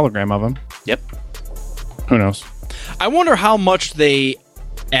saw a hologram of him. Yep. Who knows? I wonder how much they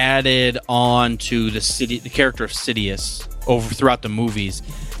added on to the character of Sidious throughout the movies.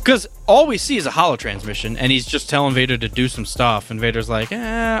 Because all we see is a holotransmission, and he's just telling Vader to do some stuff, and Vader's like,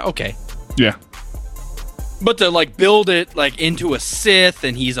 okay. Yeah. But to build it into a Sith,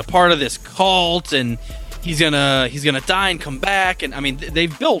 and he's a part of this cult, and he's gonna die and come back, and I mean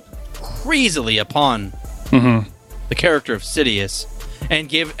they've built crazily upon the character of Sidious,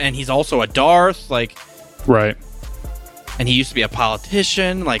 and he's also a Darth, right. And he used to be a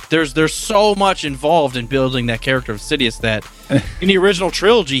politician. There's so much involved in building that character of Sidious that in the original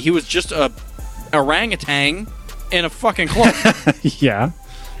trilogy he was just a orangutan in a fucking cloak. Yeah.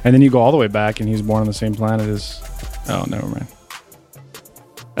 And then you go all the way back, and he's born on the same planet as... Oh, never mind.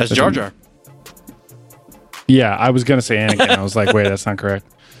 As Jar Jar. Yeah, I was going to say Anakin. I was like, wait, that's not correct.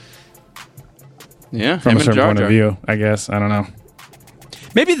 Yeah, from a certain point of view, I guess. I don't know.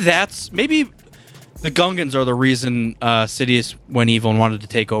 Maybe the Gungans are the reason Sidious went evil and wanted to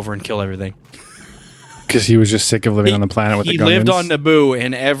take over and kill everything. Because he was just sick of living on the planet with the Gungans. He lived on Naboo,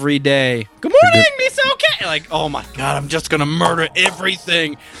 and every day, good morning, Miso-K! Oh my god, I'm just gonna murder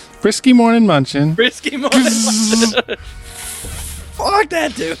everything. Frisky morning munchin'. Frisky morning munchin'. Fuck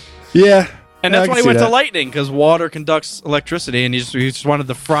that dude. Yeah. And that's why he went to lightning, because water conducts electricity, and he just wanted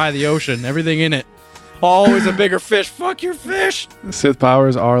to fry the ocean, everything in it. Always a bigger fish. Fuck your fish. Sith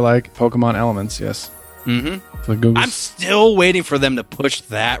powers are like Pokemon elements, yes. Mm-hmm. I'm still waiting for them to push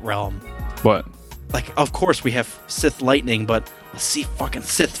that realm. What? Of course we have Sith lightning, but let's see fucking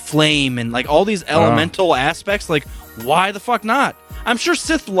Sith flame and all these elemental aspects. Why the fuck not? I'm sure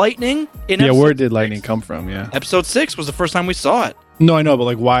Sith lightning where did lightning come from? Yeah. Episode 6 was the first time we saw it. No, I know,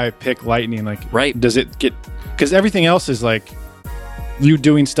 but why pick lightning? Right. Does it get... Because everything else is you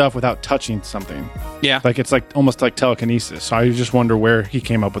doing stuff without touching something. Yeah. It's almost like telekinesis. So I just wonder where he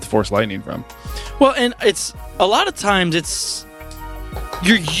came up with Force lightning from. Well, and it's... A lot of times it's...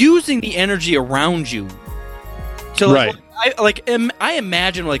 You're using the energy around you. So right. I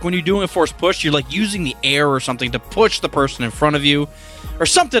imagine when you're doing a force push, you're using the air or something to push the person in front of you, or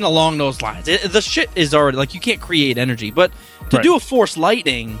something along those lines. The shit is already you can't create energy, but to do a force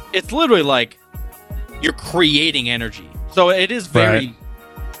lightning, it's literally you're creating energy. So it is very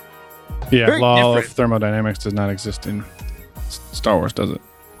Yeah, Very law different. of thermodynamics does not exist in Star Wars, does it?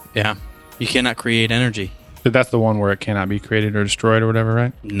 Yeah. You cannot create energy. But that's the one where it cannot be created or destroyed or whatever,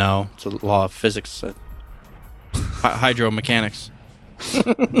 right? No, it's a law of physics. Hydromechanics.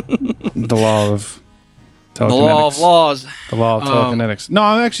 The law of telekinetics. The law of laws. The law of telekinetics. No,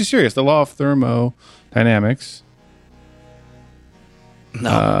 I'm actually serious. The law of thermodynamics.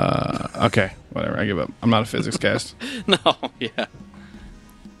 No. Okay, whatever. I give up. I'm not a physics cast. No, yeah.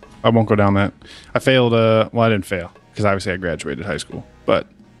 I won't go down that. I failed. Well, I didn't fail because obviously I graduated high school, but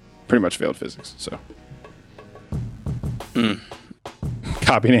pretty much failed physics. So,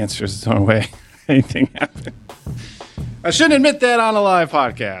 copying answers is the only way anything happened. I shouldn't admit that on a live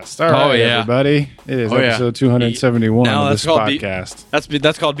podcast. All right, yeah. everybody. It is Oh, yeah. episode 271 Now of that's this called podcast.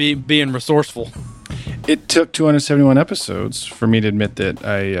 That's called being resourceful. It took 271 episodes for me to admit that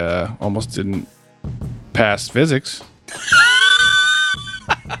I almost didn't pass physics.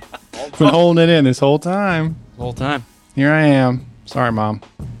 Been holding it in this whole time. The whole time. Here I am. Sorry, Mom.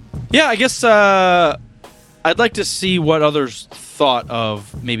 Yeah, I guess I'd like to see what others thought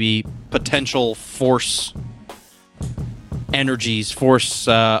of maybe potential force energies, force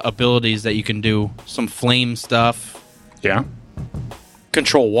abilities that you can do. Some flame stuff. Yeah.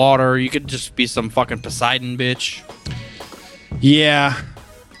 Control water. You could just be some fucking Poseidon bitch. Yeah.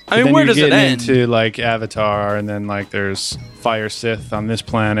 I mean, Then where you're does it getting end? into like Avatar, and then like there's Fire Sith on this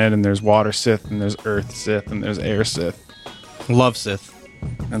planet, and there's Water Sith, and there's Earth Sith, and there's Air Sith, Love Sith.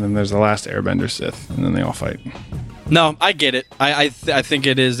 and then there's the last Airbender Sith, and then they all fight. No, I get it. I think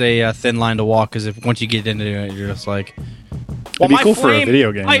it is a thin line to walk because if once you get into it, you're just like, well, It'd be cool for a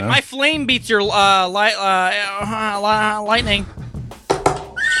video game, though. My flame beats your lightning.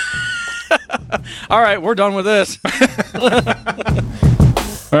 All right, we're done with this.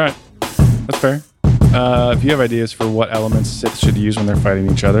 All right, that's fair. If you have ideas for what elements Sith should use when they're fighting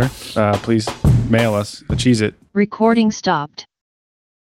each other, please mail us the Cheez-It. Recording stopped.